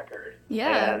whole record.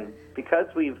 Yeah. And because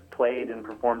we've played and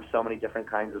performed so many different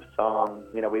kinds of songs,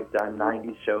 we've done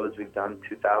 90s shows, we've done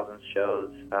 2000s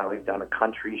shows, we've done a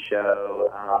country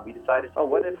show, we decided,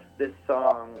 what if this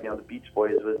song, the Beach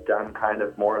Boys, was done kind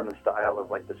of more in the style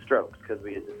of like the Strokes, because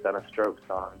we had just done a Strokes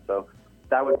song. So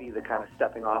that would be the kind of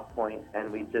stepping off point,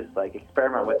 and we just like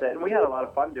experiment with it, and we had a lot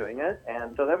of fun doing it.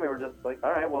 And so then we were just like,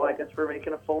 all right, well, I guess we're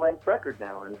making a full-length record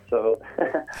now. And so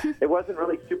it wasn't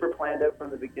really super planned out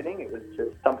from the beginning. It was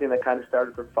just something that kind of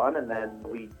started for fun, and then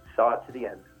we saw it to the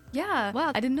end. Yeah,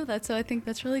 wow, I didn't know that, so I think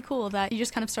that's really cool that you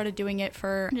just kind of started doing it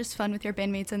for just fun with your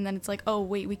bandmates, and then it's like, oh,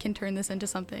 wait, we can turn this into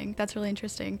something. That's really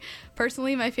interesting.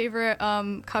 Personally, my favorite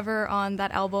cover on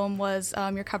that album was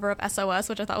your cover of SOS,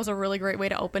 which I thought was a really great way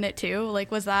to open it, too. Like,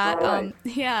 was that, right.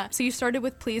 Yeah, so you started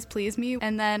with Please Please Me,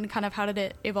 and then kind of how did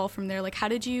it evolve from there? Like, how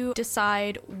did you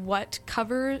decide what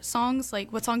cover songs,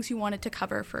 like, what songs you wanted to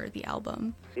cover for the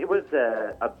album? It was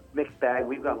a mixed bag.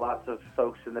 We've got lots of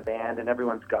folks in the band, and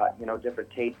everyone's got, different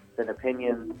tastes and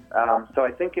opinions. So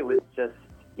I think it was just,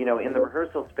 in the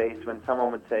rehearsal space, when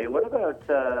someone would say, "What about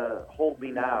Hold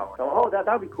Me Now?" So, "Oh, that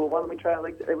would be cool. Why don't we try it?"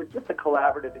 Like, it was just a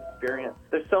collaborative experience.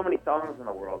 There's so many songs in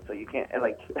the world, so you can't, and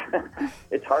like,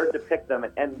 it's hard to pick them.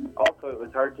 And also, it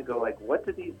was hard to go, like, what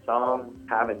do these songs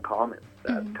have in common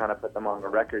that kind of put them on a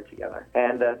record together?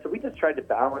 And so we just tried to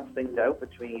balance things out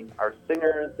between our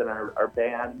singers and our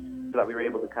band so that we were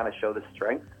able to kind of show the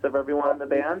strengths of everyone in the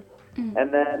band.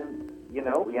 And then,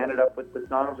 we ended up with the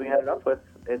songs we ended up with.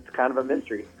 It's kind of a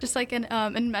mystery. Just like an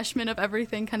enmeshment of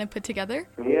everything kind of put together?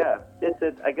 Yeah.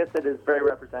 I guess it is very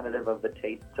representative of the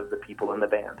tastes of the people in the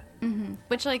band.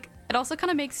 Which, like, it also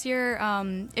kind of makes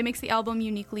it makes the album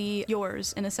uniquely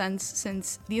yours, in a sense,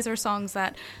 since these are songs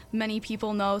that many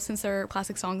people know since they're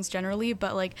classic songs generally,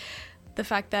 but, like, the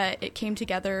fact that it came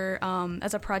together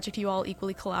as a project you all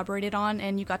equally collaborated on,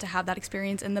 and you got to have that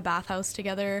experience in the bathhouse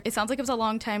together. It sounds like it was a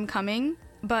long time coming,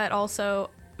 but also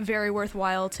very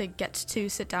worthwhile to get to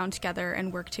sit down together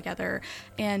and work together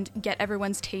and get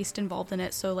everyone's taste involved in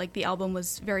it. So, like, the album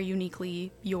was very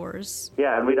uniquely yours.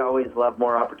 Yeah, and we'd always love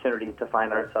more opportunities to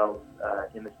find ourselves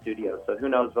in the studio. So who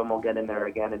knows when we'll get in there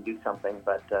again and do something,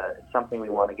 but it's something we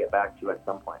want to get back to at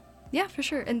some point. Yeah, for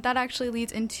sure. And that actually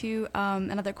leads into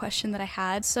another question that I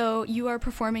had. So you are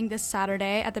performing this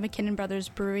Saturday at the McKinnon Brothers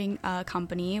Brewing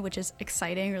Company, which is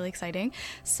exciting, really exciting.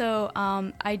 So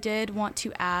I did want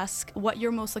to ask what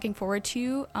you're most looking forward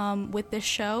to with this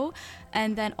show.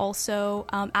 And then also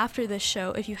after this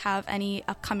show, if you have any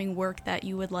upcoming work that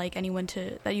you would like everyone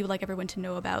to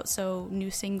know about. So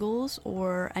new singles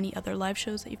or any other live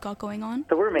shows that you've got going on.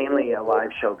 So we're mainly a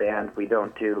live show band. We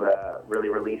don't do really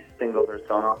release singles or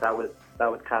songs. That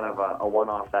was kind of a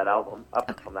one-off, that album, up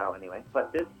until now anyway.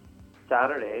 But this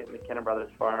Saturday at McKinnon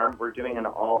Brothers Farm, we're doing an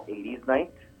all 80s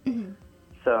night.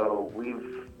 So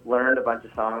we've learned a bunch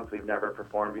of songs we've never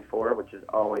performed before, which is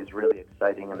always really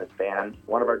exciting in this band.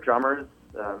 One of our drummers,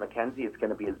 Mackenzie, it's going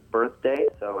to be his birthday,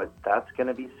 so that's going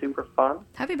to be super fun.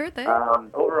 Happy birthday.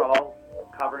 Overall,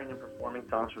 covering and performing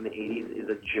songs from the 80s is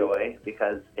a joy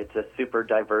because it's a super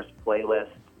diverse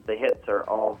playlist. The hits are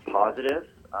all positive,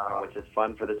 which is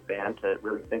fun for this band to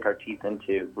really sink our teeth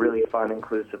into really fun,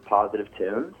 inclusive, positive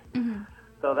tunes.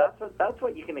 So that's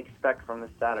what you can expect from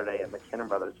this Saturday at McKinnon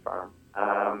Brothers Farm.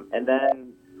 And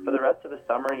then for the rest of the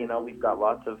summer, we've got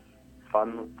lots of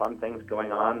fun things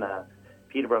going on.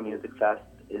 Peterborough Music Fest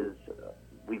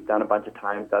we've done a bunch of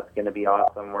times. That's going to be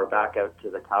awesome. We're back out to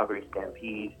the Calgary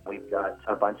Stampede. We've got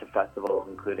a bunch of festivals,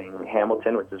 including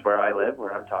Hamilton, which is where I live,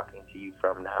 where I'm talking to you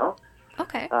from now.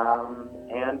 Okay.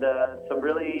 And some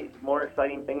really more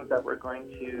exciting things that we're going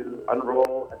to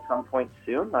unroll at some point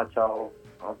soon. That's all.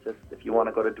 If you want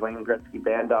to go to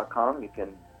DwayneGretzkyBand.com, you can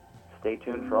stay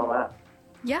tuned for all that.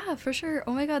 Yeah, for sure.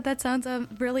 Oh my God, that sounds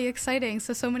really exciting.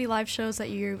 So many live shows that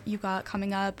you got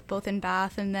coming up, both in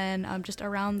Bath and then just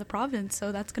around the province.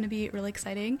 So that's going to be really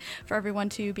exciting for everyone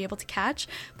to be able to catch.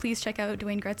 Please check out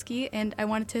Dwayne Gretzky. And I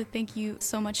wanted to thank you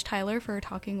so much, Tyler, for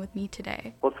talking with me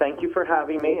today. Well, thank you for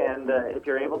having me. And if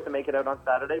you're able to make it out on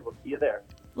Saturday, we'll see you there.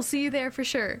 We'll see you there for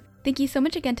sure. Thank you so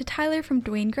much again to Tyler from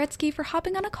Dwayne Gretzky for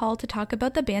hopping on a call to talk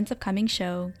about the band's upcoming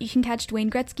show. You can catch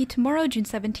Dwayne Gretzky tomorrow, June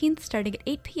 17th, starting at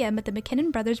 8 p.m. at the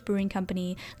McKinnon Brothers Brewing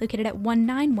Company, located at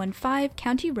 1915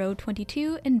 County Road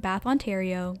 22 in Bath,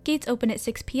 Ontario. Gates open at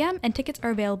 6 p.m. and tickets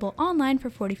are available online for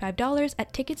 $45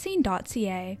 at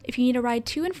ticketscene.ca. If you need a ride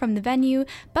to and from the venue,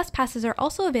 bus passes are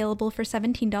also available for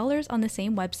 $17 on the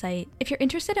same website. If you're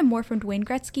interested in more from Dwayne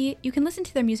Gretzky, you can listen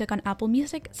to their music on Apple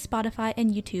Music, Spotify,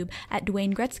 and YouTube at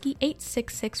Dwayne Gretzky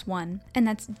 8661, and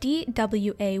that's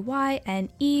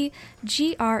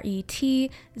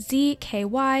DWAYNEGRETZKY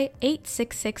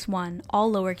 8661,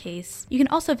 all lowercase. You can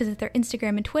also visit their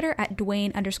Instagram and Twitter at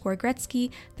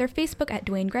Dwayne_Gretzky, their Facebook at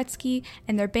Dwayne Gretzky,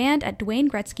 and their band at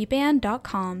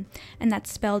DwayneGretzkyBand.com, and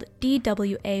that's spelled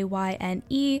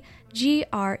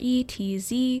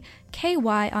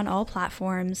DWAYNEGRETZKY on all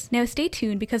platforms. Now stay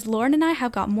tuned because Lauren and I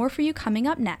have got more for you coming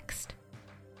up next.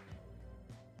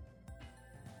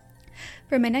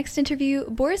 For my next interview,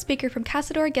 Boris Baker from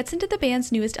Cassador gets into the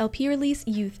band's newest LP release,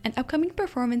 Youth, an upcoming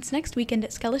performance next weekend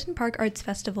at Skeleton Park Arts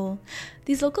Festival.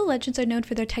 These local legends are known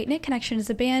for their tight-knit connection as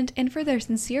a band and for their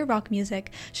sincere rock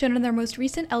music, shown on their most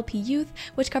recent LP, Youth,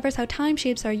 which covers how time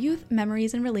shapes our youth,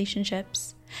 memories, and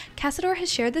relationships. Cassador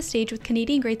has shared the stage with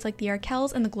Canadian greats like the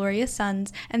Arkells and the Glorious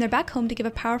Sons, and they're back home to give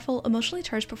a powerful, emotionally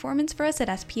charged performance for us at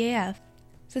SPAF.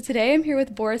 So today I'm here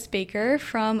with Boris Baker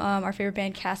from our favorite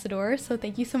band Cassador. So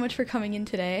thank you so much for coming in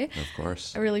today. Of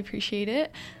course. I really appreciate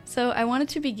it. So I wanted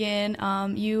to begin,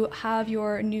 you have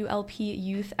your new LP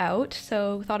Youth out,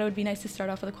 so thought it would be nice to start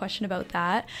off with a question about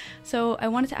that. So I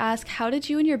wanted to ask, how did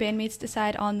you and your bandmates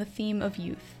decide on the theme of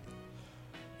youth?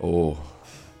 Oh,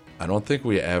 I don't think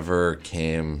we ever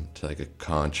came to like a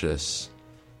conscious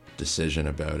decision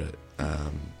about it.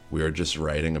 We were just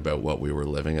writing about what we were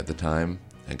living at the time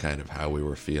and kind of how we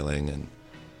were feeling. And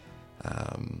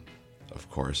of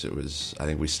course, I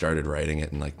think we started writing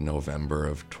it in like November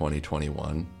of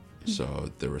 2021.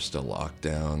 So there were still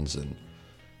lockdowns, and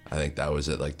I think that was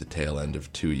at like the tail end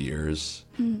of 2 years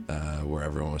where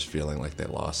everyone was feeling like they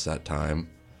lost that time.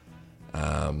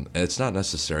 And it's not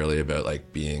necessarily about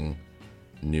like being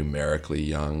numerically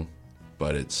young,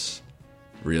 but it's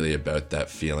really about that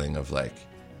feeling of like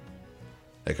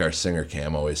our singer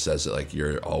Cam always says that like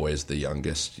you're always the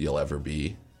youngest you'll ever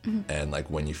be. And like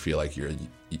when you feel like you're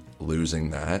losing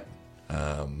that,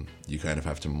 you kind of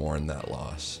have to mourn that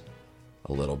loss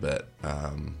a little bit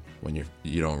when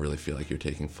you don't really feel like you're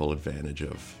taking full advantage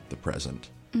of the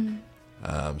present.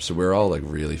 So we're all like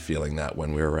really feeling that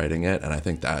when we were writing it, and I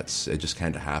think it just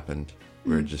kind of happened.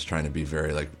 We were just trying to be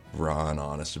very like raw and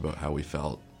honest about how we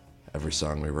felt every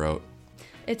song we wrote.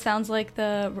 It sounds like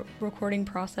the recording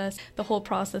process, the whole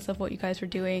process of what you guys were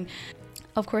doing,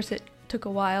 of course it took a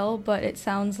while, but it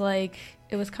sounds like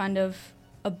it was kind of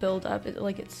a build-up,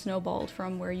 like it snowballed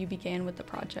from where you began with the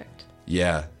project.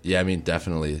 Yeah, I mean,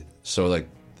 definitely. So like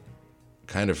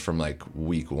kind of from like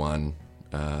week one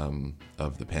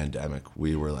of the pandemic,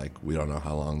 we were like, we don't know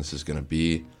how long this is going to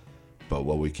be, but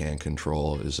what we can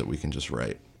control is that we can just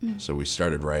write. So we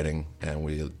started writing and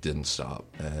we didn't stop.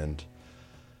 And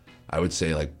I would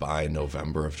say like by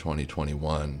November of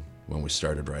 2021, when we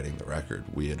started writing the record,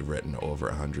 we had written over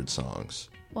 100 songs.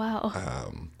 Wow.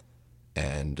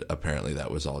 And apparently that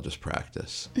was all just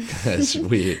practice, because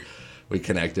we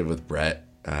connected with Brett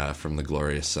from the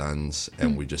Glorious Sons,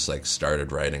 and we just like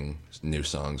started writing new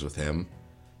songs with him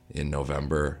in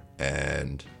November,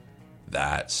 and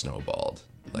that snowballed.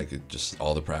 Like it just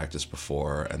all the practice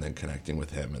before and then connecting with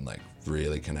him and like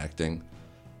really connecting,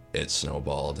 it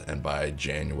snowballed. And by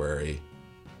January,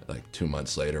 like 2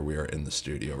 months later, we were in the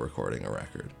studio recording a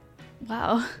record.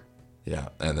 Wow. Yeah,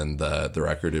 and then the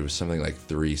record, it was something like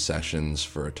 3 sessions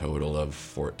for a total of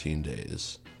 14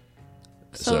 days.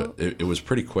 So it was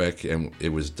pretty quick, and it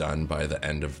was done by the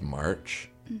end of March.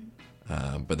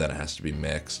 But then it has to be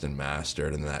mixed and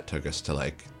mastered, and that took us to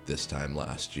like this time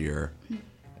last year.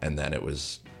 And then it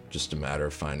was just a matter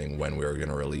of finding when we were going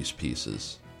to release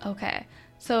pieces. Okay.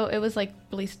 So it was like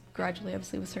released gradually,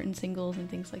 obviously, with certain singles and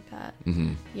things like that.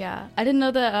 Yeah. I didn't know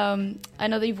that, I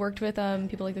know that you've worked with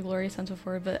people like the Glorious Sons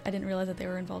before, but I didn't realize that they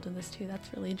were involved in this too.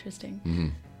 That's really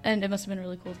interesting. And it must have been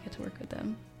really cool to get to work with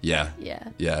them. Yeah.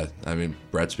 I mean,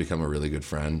 Brett's become a really good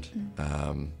friend,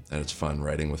 and it's fun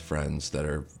writing with friends that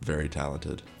are very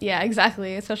talented. Yeah,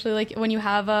 exactly. Especially like when you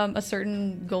have a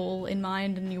certain goal in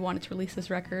mind and you wanted to release this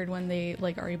record, when they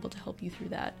like are able to help you through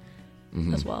that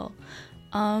as well.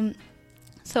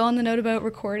 So on the note about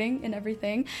recording and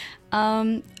everything,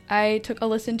 I took a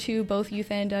listen to both Youth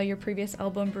and your previous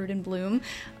album, Brood and Bloom.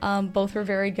 Both were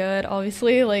very good,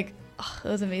 obviously. Like, it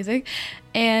was amazing.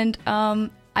 And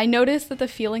I noticed that the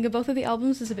feeling of both of the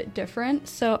albums is a bit different.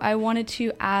 So I wanted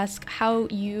to ask how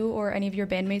you or any of your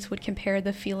bandmates would compare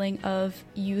the feeling of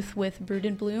Youth with Brood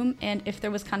and Bloom, and if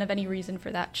there was kind of any reason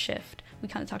for that shift. We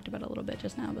kind of talked about it a little bit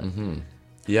just now. But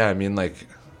yeah, I mean, like,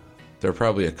 there are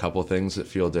probably a couple things that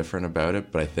feel different about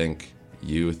it, but I think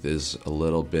Youth is a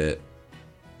little bit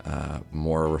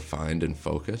more refined and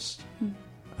focused.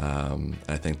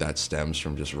 I think that stems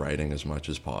from just writing as much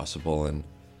as possible and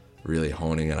really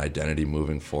honing an identity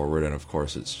moving forward. And of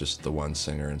course, it's just the one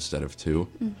singer instead of two.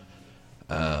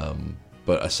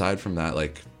 But aside from that,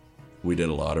 like, we did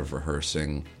a lot of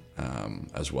rehearsing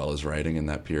as well as writing in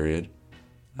that period.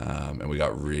 And we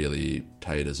got really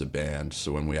tight as a band.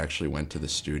 So when we actually went to the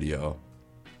studio,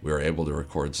 we were able to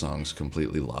record songs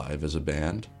completely live as a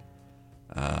band,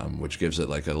 which gives it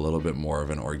like a little bit more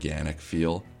of an organic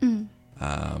feel.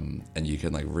 And you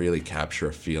can like really capture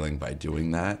a feeling by doing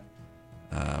that,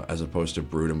 as opposed to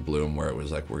Brood and Bloom, where it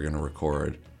was like, we're going to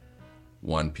record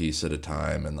one piece at a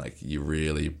time. And like, you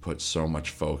really put so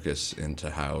much focus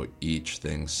into how each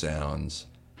thing sounds,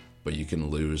 but you can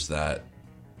lose that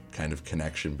kind of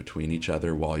connection between each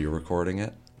other while you're recording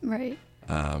it. Right.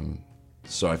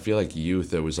 So I feel like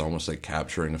Youth, it was almost like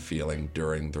capturing a feeling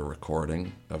during the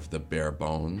recording of the bare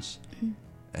bones.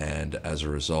 And as a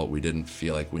result, we didn't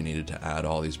feel like we needed to add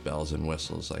all these bells and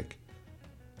whistles. Like,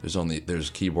 there's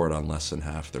keyboard on less than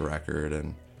half the record.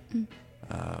 And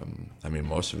I mean,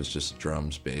 most of it's just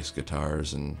drums, bass,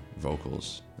 guitars, and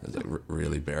vocals. It's like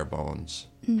really bare bones.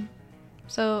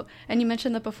 So, and you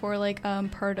mentioned that before, like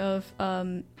part of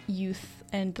youth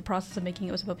and the process of making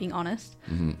it was about being honest.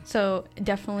 Mm-hmm. So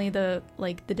definitely the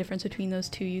difference between those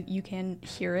two, you can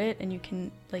hear it and you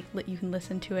can you can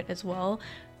listen to it as well.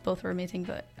 Both were amazing,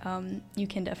 but you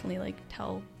can definitely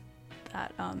tell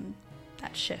that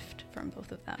that shift from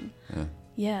both of them.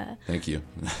 Yeah. Thank you.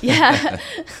 Yeah.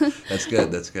 That's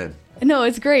good. No,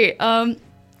 it's great. And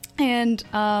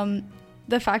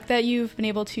the fact that you've been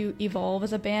able to evolve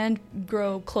as a band,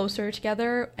 grow closer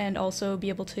together, and also be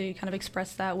able to kind of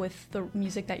express that with the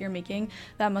music that you're making,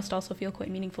 that must also feel quite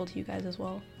meaningful to you guys as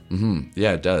well. Mm-hmm.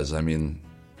 Yeah, it does. I mean,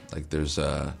 there's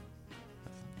I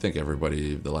think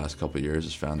everybody the last couple of years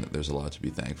has found that there's a lot to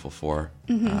be thankful for.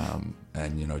 Mm-hmm.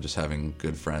 And just having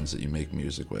good friends that you make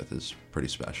music with is pretty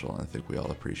special, and I think we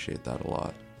all appreciate that a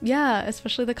lot. Yeah,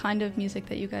 especially the kind of music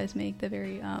that you guys make, the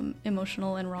very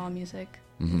emotional and raw music.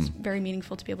 Mm-hmm. It's very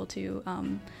meaningful to be able to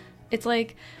it's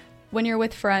like when you're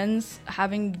with friends,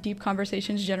 having deep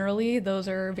conversations generally, those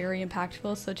are very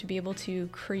impactful. So to be able to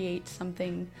create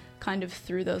something kind of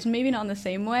through those, maybe not in the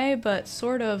same way, but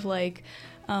sort of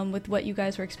with what you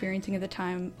guys were experiencing at the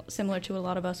time, similar to a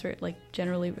lot of us were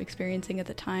generally experiencing at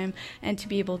the time, and to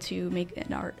be able to make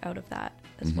an art out of that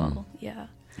as well. Yeah,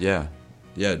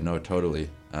 no, totally.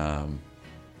 I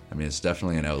mean, it's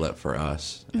definitely an outlet for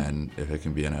us, and if it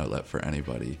can be an outlet for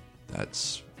anybody,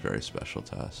 that's very special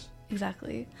to us.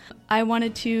 Exactly. I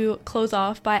wanted to close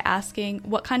off by asking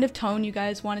what kind of tone you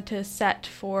guys wanted to set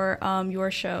for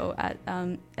your show at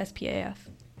SPAF.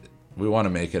 We want to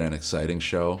make it an exciting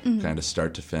show, kind of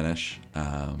start to finish.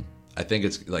 I think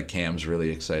it's Cam's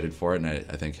really excited for it, and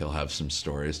I think he'll have some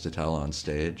stories to tell on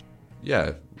stage.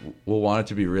 Yeah, we'll want it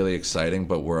to be really exciting,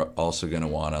 but we're also going to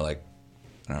want to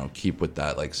keep with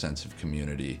that sense of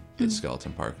community that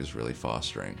Skeleton Park is really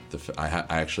fostering. I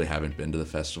actually haven't been to the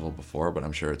festival before, but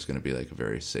I'm sure it's going to be a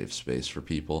very safe space for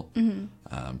people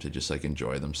to just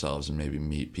enjoy themselves and maybe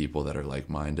meet people that are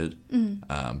like-minded.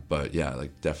 But yeah,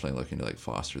 definitely looking to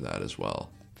foster that as well.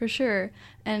 For sure.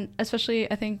 And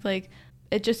especially I think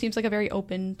it just seems like a very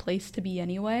open place to be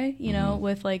anyway, you know,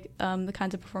 with the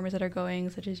kinds of performers that are going,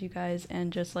 such as you guys,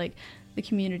 and just the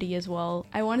community as well.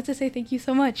 I wanted to say thank you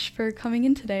so much for coming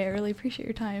in today. I really appreciate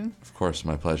your time. Of course,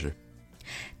 my pleasure.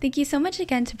 Thank you so much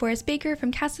again to Boris Baker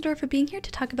from Cassador for being here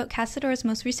to talk about Cassador's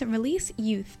most recent release,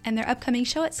 Youth, and their upcoming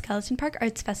show at Skeleton Park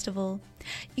Arts Festival.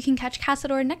 You can catch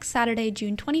Cassador next Saturday,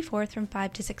 June 24th from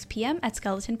 5 to 6 p.m. at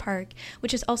Skeleton Park,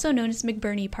 which is also known as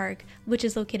McBurney Park, which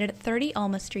is located at 30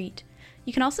 Alma Street.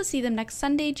 You can also see them next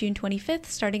Sunday, June 25th,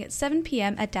 starting at 7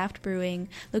 p.m. at Daft Brewing,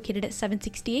 located at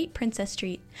 768 Princess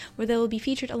Street, where they will be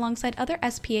featured alongside other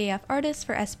SPAF artists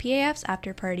for SPAF's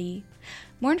after party.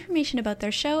 More information about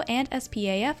their show and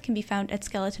SPAF can be found at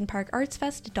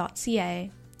skeletonparkartsfest.ca.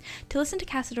 To listen to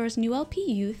Cassador's new LP,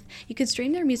 Youth, you can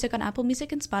stream their music on Apple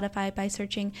Music and Spotify by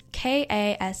searching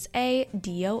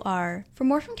Kassador. For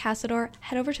more from Cassador,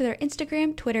 head over to their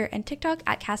Instagram, Twitter, and TikTok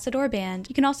at Cassador Band.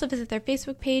 You can also visit their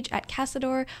Facebook page at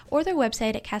Cassador or their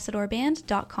website at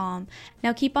CassadorBand.com.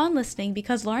 Now keep on listening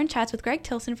because Lauren chats with Greg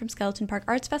Tilson from Skeleton Park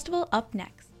Arts Festival up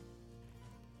next.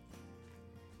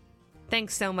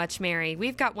 Thanks so much, Mary.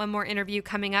 We've got one more interview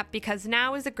coming up because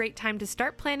now is a great time to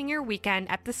start planning your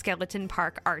weekend at the Skeleton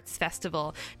Park Arts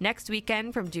Festival, next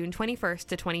weekend from June 21st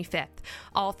to 25th.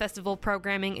 All festival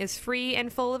programming is free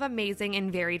and full of amazing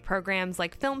and varied programs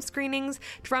like film screenings,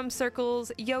 drum circles,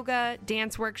 yoga,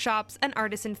 dance workshops, an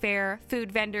artisan fair,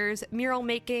 food vendors, mural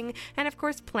making, and of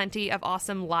course plenty of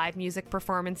awesome live music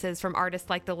performances from artists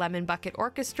like the Lemon Bucket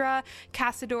Orchestra,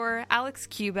 Cassador, Alex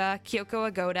Cuba, Kyoko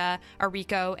Agoda,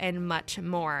 Ariko, and much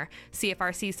more.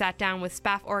 CFRC sat down with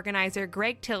SPAF organizer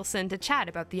Greg Tilson to chat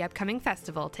about the upcoming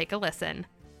festival. Take a listen.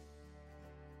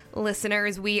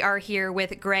 Listeners, we are here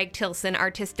with Greg Tilson,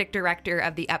 Artistic Director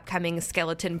of the upcoming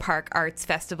Skeleton Park Arts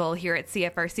Festival here at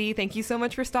CFRC. Thank you so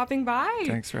much for stopping by.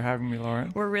 Thanks for having me,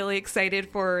 Lauren. We're really excited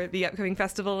for the upcoming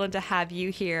festival and to have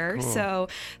you here. Cool. So,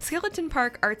 Skeleton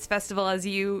Park Arts Festival, as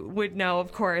you would know,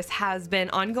 of course, has been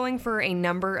ongoing for a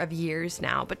number of years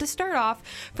now. But to start off,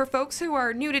 for folks who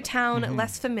are new to town,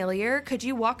 less familiar, could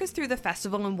you walk us through the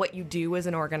festival and what you do as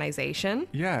an organization?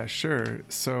 Yeah, sure.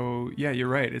 So, yeah, you're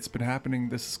right. It's been happening.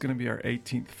 This is going to be our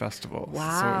 18th festival.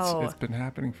 Wow. So it's been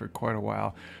happening for quite a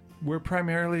while. We're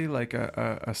primarily like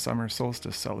a summer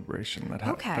solstice celebration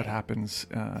that happens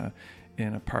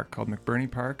in a park called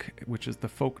McBurney Park, which is the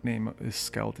folk name is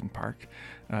Skeleton Park,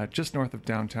 just north of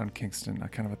downtown Kingston,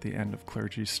 kind of at the end of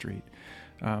Clergy Street.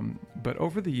 But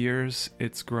over the years,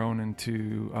 it's grown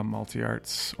into a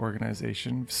multi-arts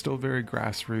organization, still very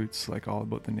grassroots, like all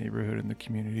about the neighborhood and the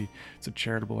community. It's a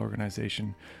charitable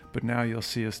organization. But now you'll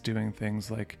see us doing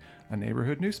things like a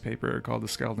neighborhood newspaper called the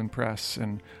Skeldon Press,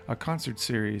 and a concert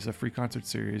series, a free concert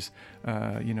series,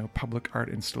 public art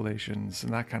installations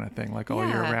and that kind of thing, like all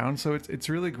year round. So it's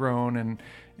really grown,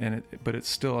 but it's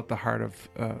still at the heart of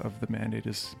the mandate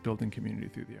is building community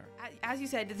through the art. As you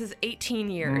said, this is 18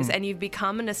 years and you've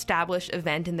become an established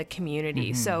event in the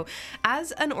community. So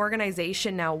as an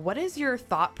organization now, what is your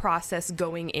thought process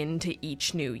going into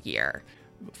each new year?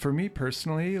 For me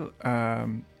personally,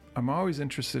 I'm always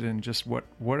interested in just what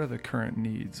are the current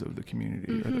needs of the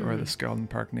community or the Skeldon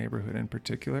Park neighborhood in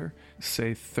particular.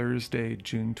 Say Thursday,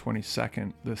 June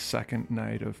 22nd, the second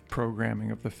night of programming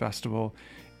of the festival.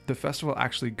 The festival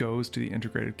actually goes to the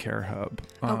Integrated Care Hub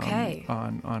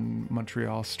on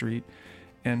Montreal Street.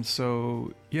 And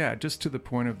so, just to the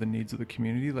point of the needs of the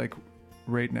community, like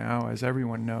right now, as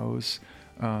everyone knows,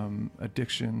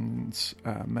 addictions,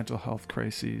 mental health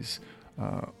crises,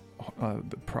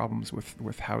 the problems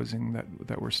with housing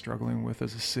that we're struggling with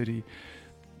as a city,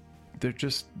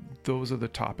 those are the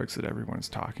topics that everyone's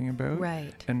talking about.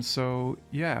 Right. And so,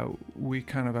 we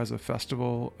kind of, as a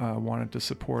festival, wanted to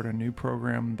support a new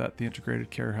program that the Integrated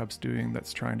Care Hub's doing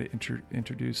that's trying to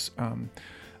introduce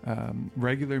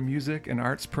regular music and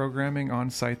arts programming on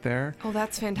site there. Oh,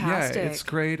 that's fantastic. Yeah, it's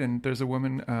great. And there's a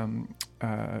woman,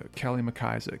 Kelly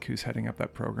McIsaac, who's heading up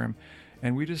that program.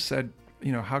 And we just said,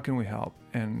 how can we help?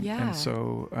 And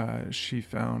so she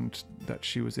found that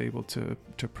she was able to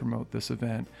promote this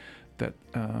event that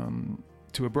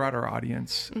to a broader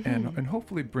audience and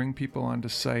hopefully bring people onto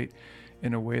site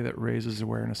in a way that raises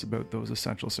awareness about those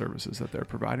essential services that they're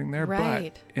providing there,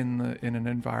 but in an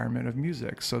environment of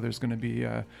music. So there's going to be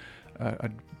a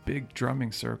big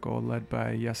drumming circle led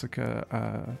by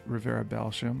Jessica Rivera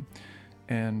Belsham,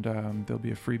 and there'll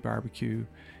be a free barbecue.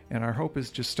 And our hope is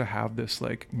just to have this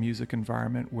like music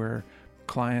environment where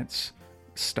clients,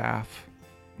 staff,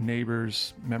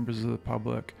 neighbors, members of the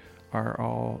public are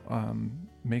all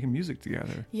making music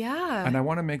together. Yeah. And I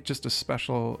want to make just a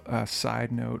special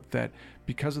side note that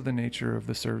because of the nature of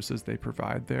the services they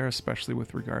provide there, especially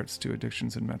with regards to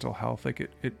addictions and mental health, like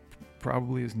it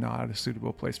probably is not a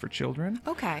suitable place for children.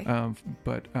 Okay.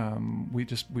 But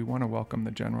we want to welcome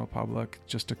the general public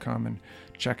just to come and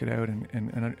check it out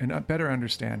and better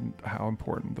understand how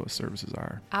important those services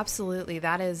are. Absolutely.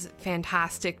 That is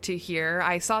fantastic to hear.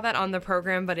 I saw that on the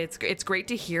program, but it's great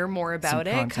to hear more about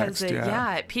it because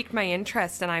it piqued my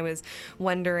interest, and I was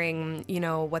wondering,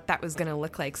 what that was going to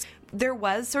look like. There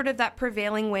was sort of that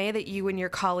prevailing way that you and your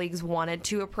colleagues wanted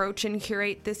to approach and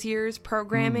curate this year's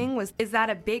programming. Is that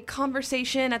a big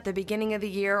conversation at the beginning of the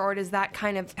year, or does that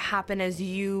kind of happen as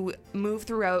you move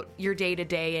throughout your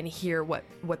day-to-day and hear what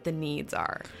the needs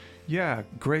are? Yeah,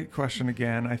 great question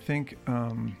again. I think,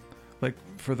 like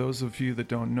for those of you that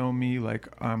don't know me, like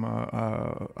I'm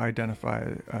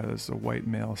identify as a white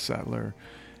male settler,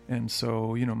 and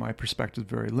so my perspective is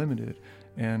very limited,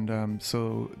 and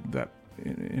so that.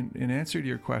 In answer to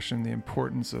your question, the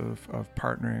importance of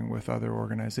partnering with other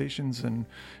organizations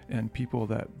and people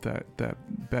that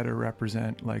better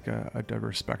represent like a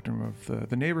diverse spectrum of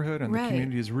the neighborhood and the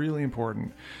community is really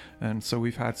important. And so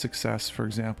we've had success, for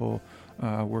example,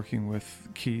 working with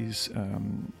Keys,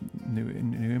 new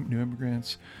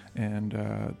immigrants, and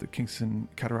the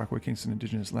Cataraqui Kingston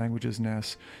Indigenous Languages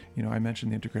Nest. I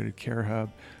mentioned the Integrated Care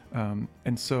Hub,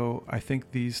 and so I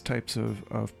think these types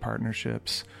of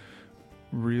partnerships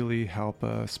really help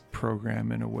us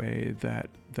program in a way that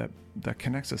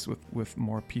connects us with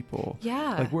more people.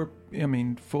 Yeah.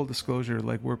 Like full disclosure,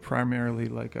 like we're primarily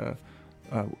like a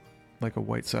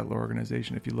white settler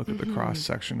organization if you look at the cross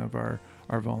section of our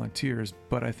volunteers,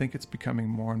 but I think it's becoming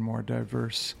more and more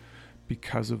diverse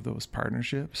because of those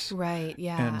partnerships. Right.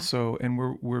 Yeah. And so,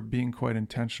 we're being quite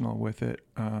intentional with it.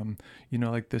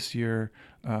 Like this year,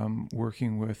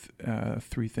 working with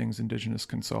Three Things Indigenous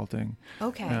Consulting.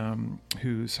 Okay.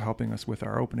 Who's helping us with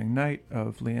our opening night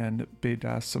of Leanne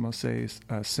Bedas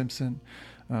Samose Simpson,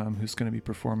 who's going to be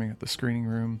performing at the Screening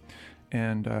Room.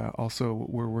 And also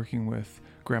we're working with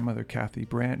grandmother Kathy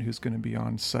Brandt, who's going to be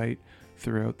on site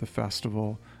throughout the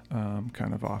festival,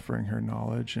 kind of offering her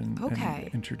knowledge and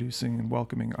introducing and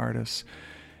welcoming artists.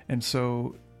 And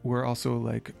so we're also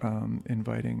like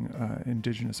inviting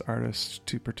Indigenous artists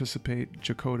to participate.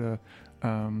 Dakota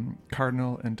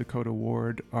Cardinal and Dakota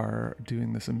Ward are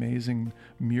doing this amazing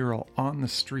mural on the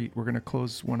street. We're going to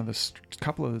close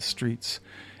couple of the streets,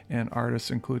 and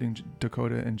artists including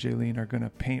Dakota and Jaylene are going to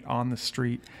paint on the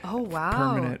street. Oh, wow.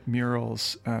 Permanent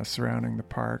murals surrounding the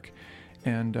park.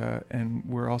 And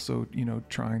we're also,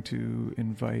 trying to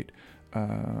invite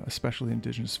especially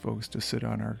Indigenous folks to sit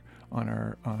on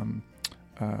our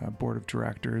board of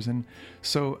directors. And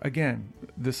so again,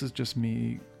 this is just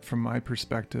me from my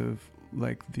perspective.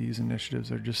 Like, these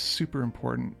initiatives are just super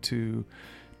important to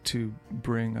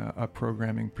bring a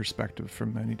programming perspective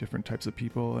from many different types of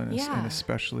people, and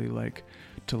especially like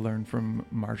to learn from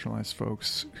marginalized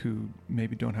folks who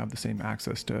maybe don't have the same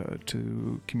access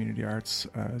to community arts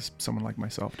as someone like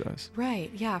myself does.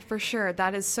 Right. Yeah, for sure.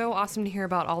 That is so awesome to hear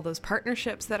about all those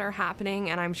partnerships that are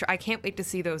happening. And I'm sure I can't wait to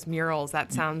see those murals.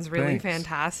 That sounds really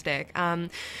fantastic.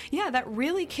 That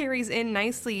really carries in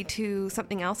nicely to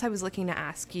something else I was looking to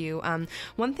ask you.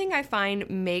 One thing I find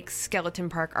makes Skeleton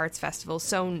Park Arts Festival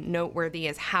so noteworthy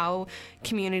is how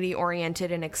community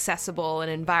oriented and accessible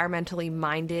and environmentally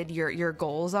minded your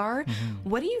goals are. Mm-hmm.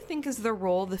 What do you think is the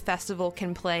role the festival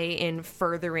can play in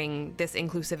furthering this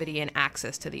inclusivity and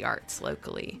access to the arts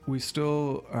locally? We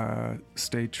still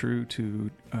stay true to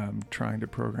trying to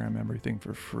program everything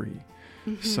for free.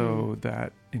 Mm-hmm. So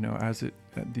that, as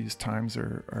these times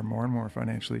are more and more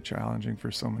financially challenging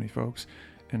for so many folks.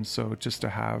 And so just to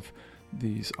have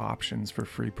these options for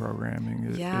free programming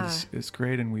is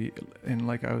great. And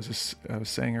like I was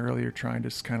saying earlier, trying to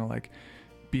just kind of like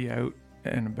be out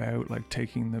and about, like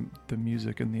taking the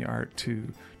music and the art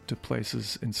to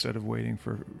places instead of waiting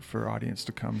for audience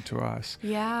to come to us.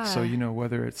 Yeah. So,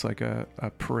 whether it's like a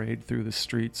parade through the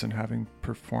streets and having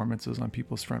performances on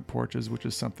people's front porches, which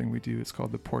is something we do. It's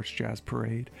called the Porch Jazz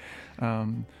Parade.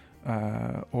 Or,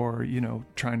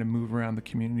 trying to move around the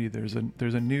community. There's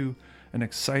an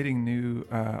exciting new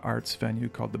arts venue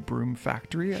called the Broom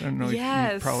Factory. I don't know if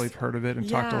you probably have heard of it and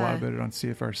talked a lot about it on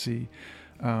CFRC.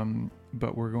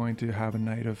 But we're going to have a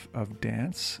night of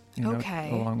dance,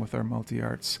 along with our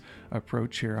multi-arts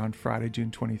approach here on Friday,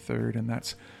 June 23rd, and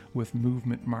that's with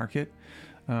Movement Market.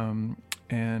 And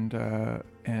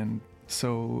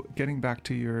so getting back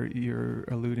to you're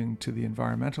alluding to the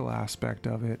environmental aspect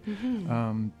of it,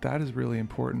 mm-hmm. That is really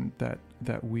important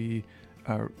that we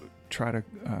try to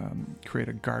create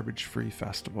a garbage-free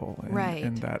festival,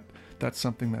 and that's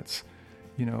something that's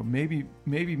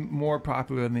maybe more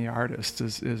popular than the artists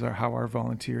is how our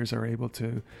volunteers are able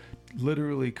to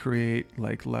literally create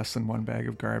like less than one bag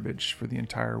of garbage for the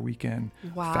entire weekend.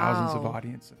 Wow. Thousands of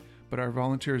audience. But our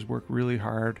volunteers work really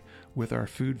hard with our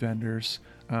food vendors,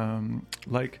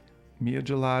 like Mia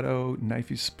Gelato,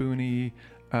 Knifey Spoony,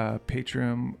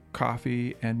 Patrium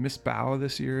Coffee, and Miss Bao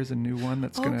this year is a new one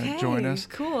that's going to join us.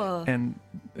 Cool.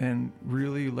 And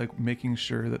really like making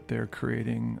sure that they're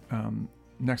creating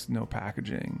next to no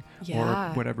packaging,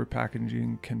 or whatever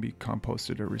packaging can be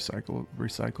composted or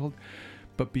recycled.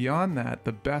 But beyond that,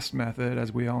 the best method,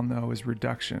 as we all know, is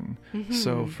reduction. Mm-hmm.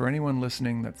 So for anyone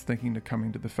listening that's thinking of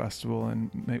coming to the festival and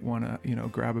might want to,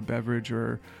 grab a beverage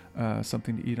or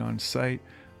something to eat on site,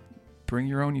 bring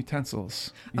your own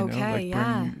utensils. Bring a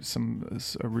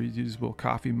reusable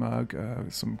coffee mug,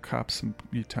 some cups, some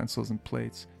utensils and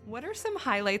plates. What are some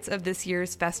highlights of this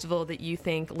year's festival that you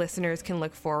think listeners can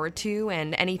look forward to,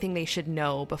 and anything they should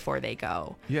know before they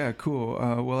go? Yeah, cool.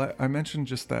 Well, I mentioned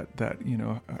just that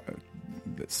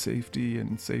safety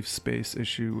and safe space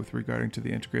issue with regarding to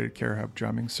the Integrated Care Hub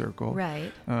Drumming Circle.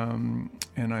 Right. And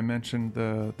I mentioned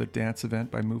the dance event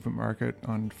by Movement Market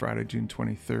on Friday, June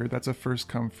 23rd. That's a first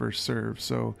come, first serve.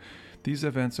 So these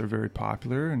events are very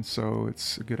popular, and so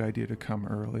it's a good idea to come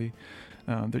early.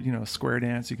 Square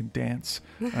dance, you can dance.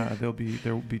 There will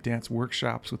be dance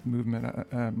workshops with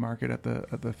Movement Market at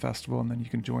the festival, and then you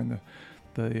can join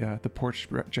the Porch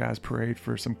Jazz Parade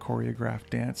for some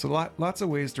choreographed dance. So lots of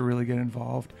ways to really get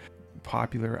involved.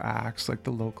 Popular acts like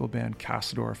the local band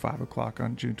Casador, 5 o'clock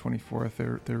on June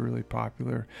 24th. They're really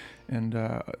popular, and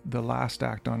the last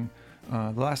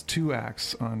two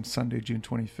acts on Sunday, June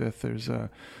 25th. There's a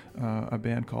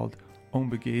band called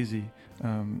Ombagazy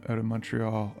out of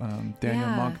Montreal. Daniel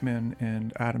Monkman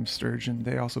and Adam Sturgeon.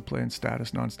 They also play in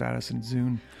Status, Non-Status, and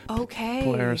Zune. Okay.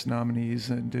 Polaris nominees,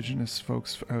 Indigenous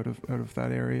folks out of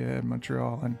that area in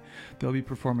Montreal, and they'll be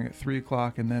performing at 3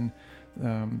 o'clock. And then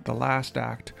the last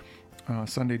act,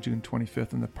 Sunday, June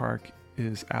 25th, in the park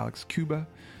is Alex Cuba,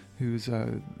 who's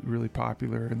really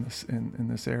popular in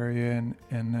this area,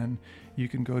 and then you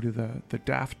can go to the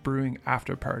Daft Brewing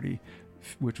after party,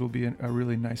 which will be a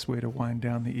really nice way to wind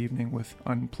down the evening with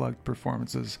unplugged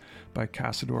performances by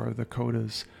Casador, the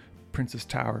Codas, Princess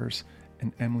Towers,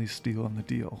 and Emily Steele on the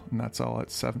Deal. And that's all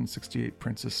at 768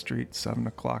 Princess Street, 7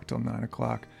 o'clock till 9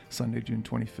 o'clock, Sunday, June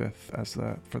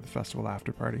 25th, for the festival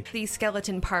after party. The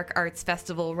Skeleton Park Arts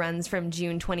Festival runs from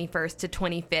June 21st to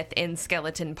 25th in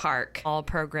Skeleton Park. All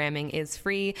programming is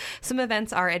free. Some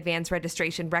events are advance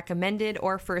registration recommended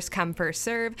or first come, first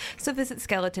serve, so visit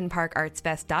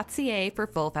skeletonparkartsfest.ca for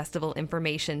full festival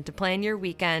information to plan your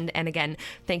weekend. And again,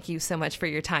 thank you so much for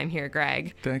your time here,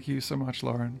 Greg. Thank you so much,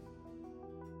 Lauren.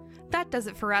 That does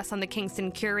it for us on the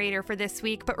Kingston Curator for this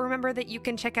week, but remember that you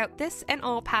can check out this and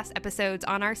all past episodes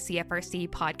on our CFRC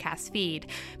podcast feed.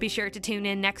 Be sure to tune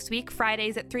in next week,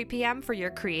 Fridays at 3 p.m. for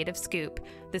your Creative Scoop.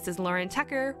 This is Lauren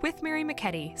Tucker with Mary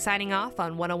McKetty, signing off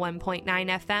on 101.9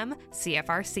 FM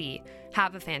CFRC.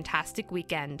 Have a fantastic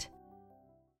weekend.